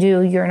until you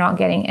do, you're not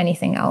getting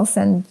anything else.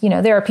 And,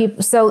 there are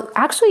people. So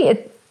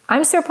actually,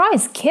 I'm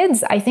surprised.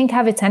 Kids, I think,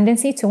 have a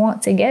tendency to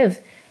want to give.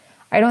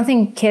 I don't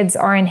think kids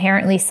are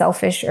inherently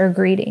selfish or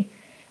greedy.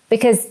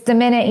 Because the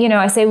minute,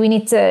 I say we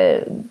need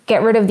to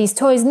get rid of these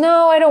toys.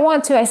 No, I don't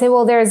want to. I say,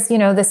 well, there's,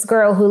 this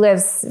girl who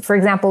lives, for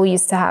example,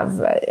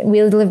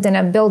 we lived in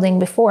a building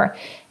before.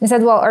 And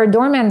said, well, our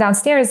doorman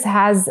downstairs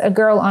has a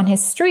girl on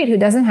his street who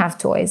doesn't have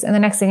toys. And the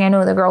next thing I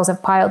know, the girls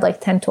have piled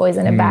like 10 toys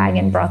in a bag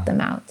and brought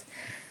them out.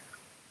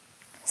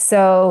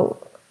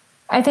 So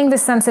I think the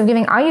sense of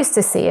giving, I used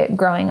to see it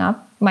growing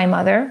up. My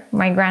mother,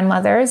 my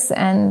grandmothers,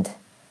 and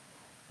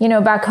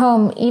back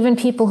home, even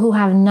people who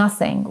have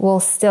nothing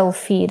will still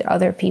feed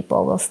other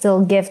people, will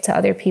still give to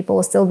other people,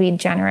 will still be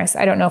generous.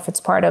 I don't know if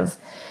it's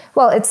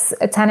it's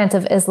a tenet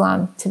of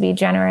Islam to be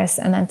generous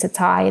and then to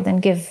tithe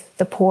and give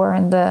the poor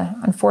and the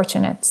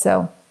unfortunate.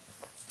 So,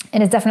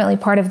 and it's definitely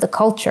part of the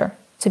culture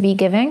to be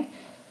giving.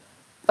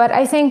 But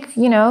I think,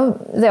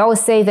 they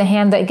always say the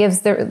hand that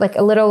gives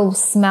a little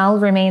smell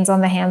remains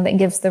on the hand that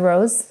gives the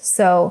rose.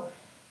 So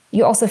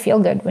you also feel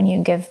good when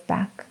you give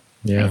back,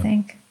 I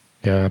think.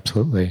 Yeah,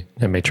 absolutely.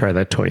 I may try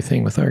that toy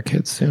thing with our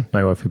kids soon.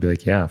 My wife would be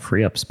like, yeah,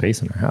 free up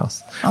space in our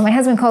house. Oh, my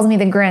husband calls me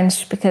the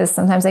Grinch because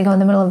sometimes I go in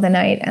the middle of the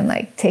night and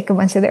like take a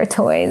bunch of their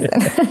toys.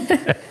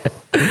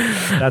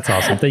 That's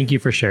awesome. Thank you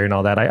for sharing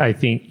all that. I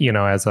think,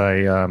 as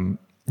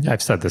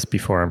I've said this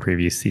before on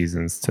previous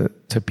seasons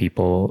to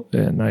people,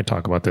 and I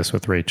talk about this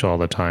with Rachel all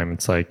the time.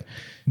 It's like,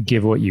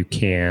 give what you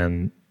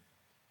can,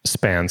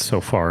 span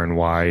so far and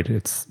wide.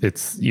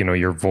 It's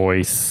your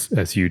voice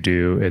as you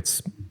do.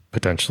 It's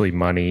potentially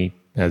money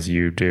as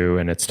you do,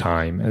 and it's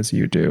time as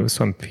you do.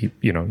 Some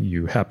people,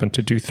 you happen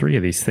to do 3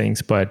 of these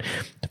things, but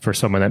for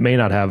someone that may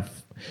not have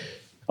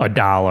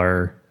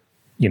 $1,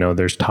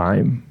 there's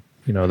time,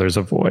 there's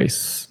a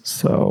voice.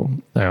 So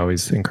I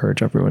always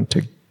encourage everyone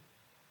to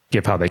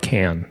give how they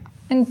can.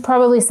 And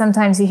probably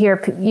sometimes you hear,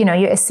 you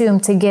assume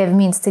to give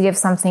means to give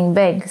something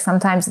big.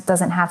 Sometimes it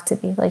doesn't have to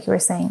be, like you were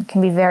saying. It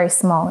can be very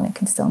small and it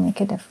can still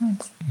make a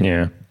difference.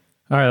 Yeah.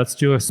 All right, let's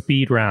do a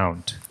speed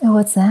round. Oh,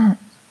 what's that?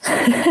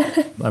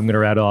 I'm going to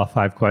rattle off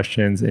 5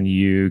 questions and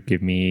you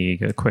give me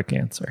a quick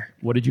answer.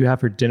 What did you have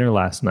for dinner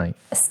last night?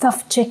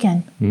 Stuffed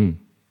chicken.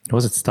 What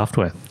was it stuffed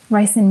with?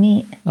 Rice and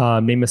meat.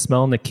 Name a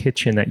smell in the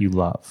kitchen that you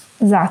love.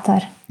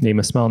 Za'atar. Name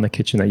a smell in the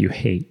kitchen that you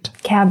hate.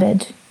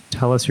 Cabbage.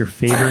 Tell us your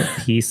favorite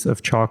piece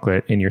of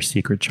chocolate in your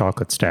secret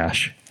chocolate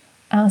stash.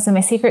 Oh, so my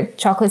secret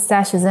chocolate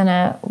stash is in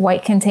a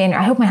white container.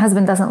 I hope my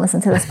husband doesn't listen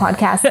to this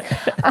podcast.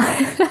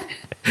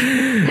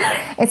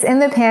 It's in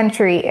the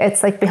pantry.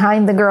 It's like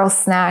behind the girls'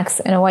 snacks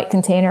in a white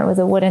container with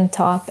a wooden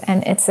top.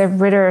 And it's a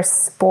Ritter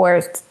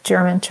Sport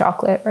German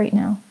chocolate right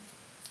now.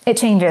 It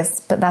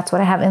changes, but that's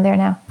what I have in there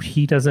now.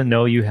 He doesn't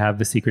know you have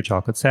the secret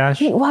chocolate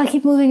stash? I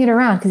keep moving it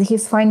around because he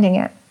keeps finding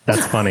it.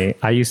 That's funny.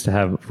 I used to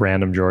have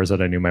random drawers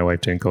that I knew my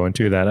wife didn't go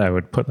into that I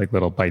would put like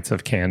little bites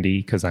of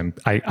candy because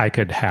I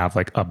could have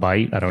like a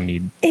bite. I don't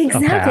need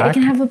exactly. A pack. I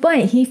can have a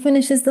bite. He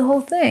finishes the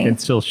whole thing.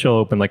 And still she'll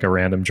open like a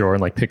random drawer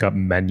and like pick up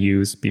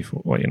menus before,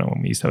 when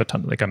we used to have a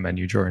ton of like a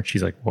menu drawer and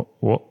she's like,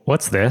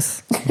 what's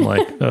this? I'm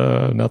like,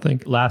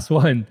 nothing. Last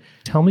one.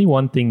 Tell me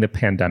one thing the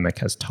pandemic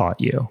has taught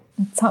you.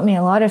 It's taught me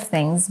a lot of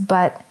things,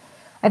 but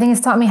I think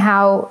it's taught me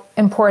how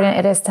important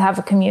it is to have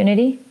a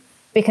community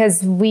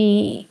because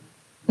we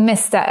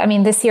missed that. I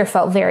mean, this year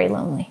felt very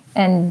lonely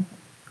and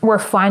we're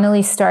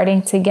finally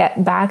starting to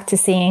get back to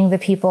seeing the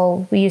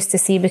people we used to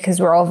see because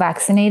we're all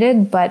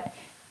vaccinated. But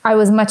I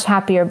was much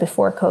happier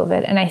before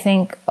COVID. And I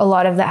think a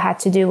lot of that had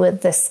to do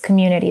with this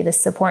community, this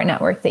support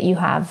network that you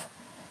have.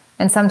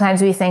 And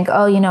sometimes we think,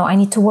 I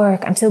need to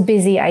work. I'm so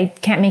busy. I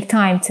can't make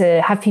time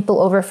to have people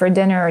over for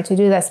dinner or to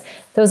do this.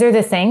 Those are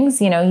the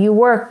things, you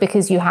work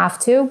because you have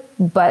to,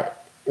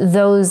 but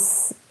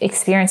those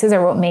experiences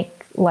are what make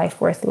life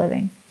worth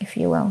living, if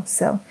you will.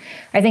 So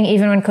I think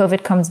even when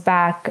COVID comes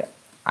back,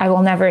 I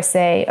will never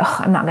say,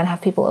 I'm not going to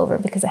have people over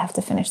because I have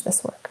to finish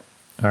this work.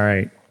 All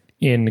right.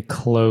 In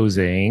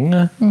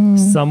closing,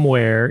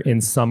 somewhere in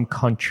some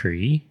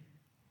country,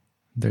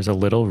 there's a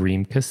little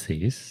Reem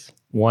Cassis.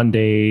 One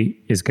day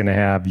is going to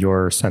have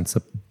your sense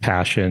of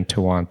passion to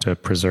want to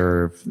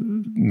preserve.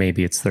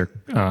 Maybe it's their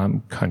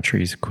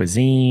country's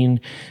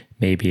cuisine.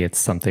 Maybe it's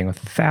something with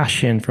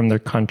fashion from their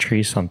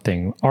country,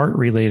 something art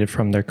related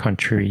from their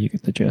country. You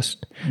get the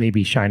gist.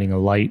 Maybe shining a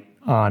light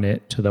on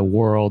it to the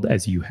world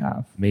as you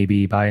have.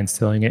 Maybe by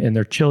instilling it in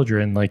their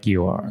children like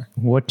you are.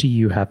 What do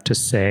you have to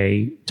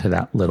say to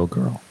that little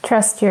girl?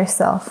 Trust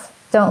yourself.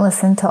 Don't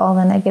listen to all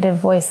the negative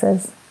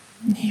voices.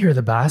 You're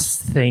the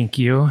best. Thank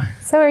you.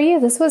 So are you.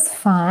 This was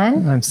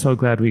fun. I'm so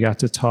glad we got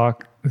to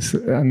talk.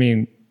 I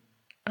mean,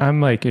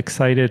 I'm like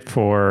excited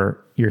for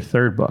your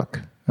 3rd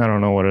book. I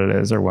don't know what it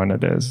is or when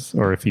it is,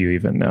 or if you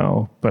even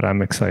know, but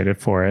I'm excited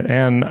for it.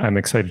 And I'm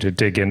excited to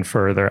dig in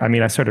further. I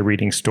mean, I started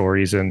reading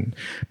stories in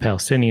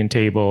Palestinian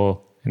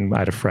Table, and I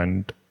had a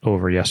friend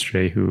over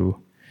yesterday who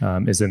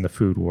is in the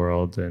food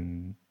world,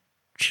 and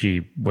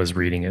she was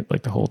reading it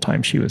like the whole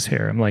time she was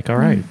here. I'm like, all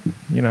right,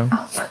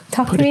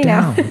 talk put to me it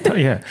down. now.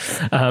 Yeah.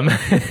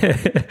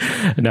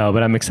 No,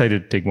 but I'm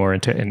excited to dig more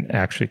into it and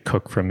actually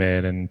cook from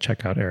it and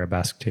check out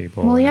Arabesque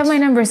Table. Well, you have my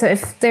number. So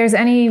if there's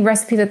any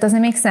recipe that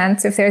doesn't make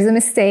sense, if there's a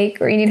mistake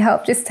or you need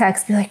help, just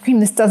text. Be like, Reem,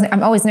 this doesn't.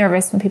 I'm always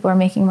nervous when people are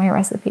making my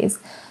recipes.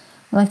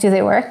 I'm like, do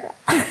they work?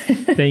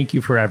 Thank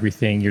you for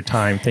everything, your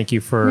time. Thank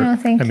you for, no,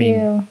 thank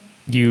you.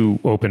 You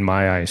opened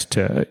my eyes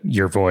to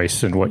your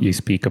voice and what you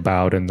speak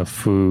about and the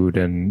food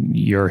and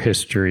your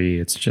history.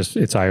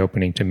 It's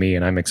eye-opening to me,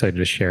 and I'm excited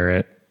to share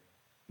it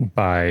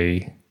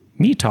by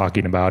me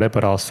talking about it,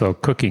 but also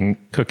cooking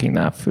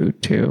that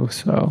food too.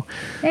 So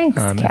thanks,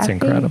 Kathy. It's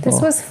incredible.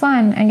 This was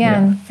fun.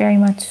 Again, very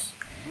much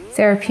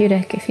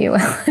therapeutic, if you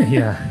will.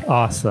 Yeah,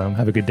 awesome.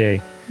 Have a good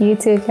day. You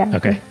too, Kathy.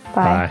 Okay,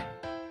 bye.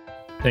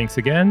 Thanks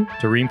again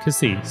to Reem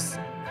Cassis.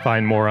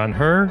 Find more on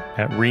her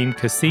at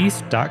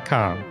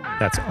reemkassis.com.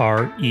 That's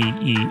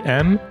REEMKASSIS.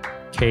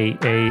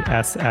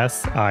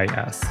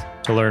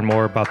 To learn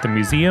more about the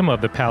Museum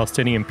of the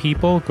Palestinian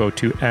People, go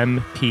to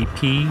mpp-dc.org.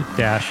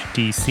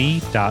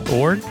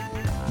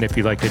 And if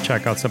you'd like to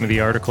check out some of the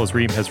articles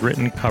Reem has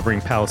written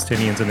covering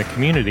Palestinians in the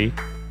community,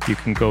 you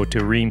can go to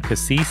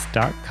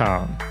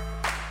reemkassis.com.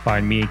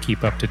 Find me and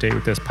keep up to date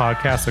with this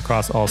podcast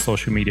across all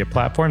social media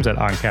platforms at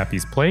On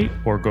Cappy's Plate,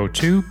 or go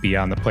to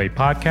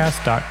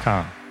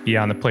BeyondThePlatePodcast.com.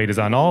 Beyond the Plate is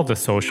on all of the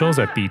socials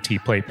at BT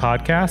Plate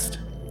Podcast.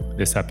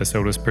 This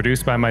episode was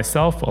produced by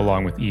myself,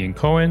 along with Ian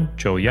Cohen,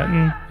 Joel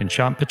Yetton, and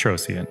Shant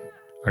Petrosian.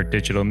 Our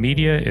digital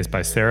media is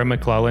by Sarah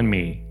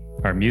McClellan-Me.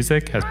 Our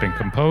music has been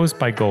composed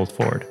by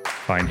Goldford.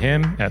 Find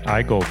him at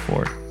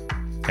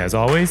iGoldford. As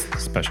always,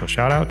 special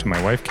shout out to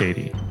my wife,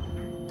 Katie.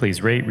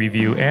 Please rate,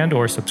 review, and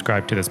or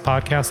subscribe to this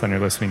podcast on your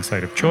listening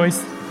site of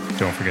choice.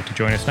 Don't forget to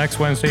join us next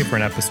Wednesday for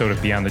an episode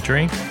of Beyond the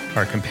Drink,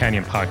 our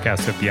companion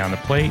podcast of Beyond the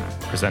Plate,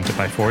 presented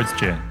by Ford's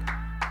Gin.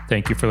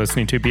 Thank you for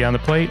listening to Beyond the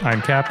Plate.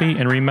 I'm Cappy,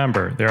 and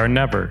remember, there are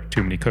never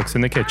too many cooks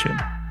in the kitchen.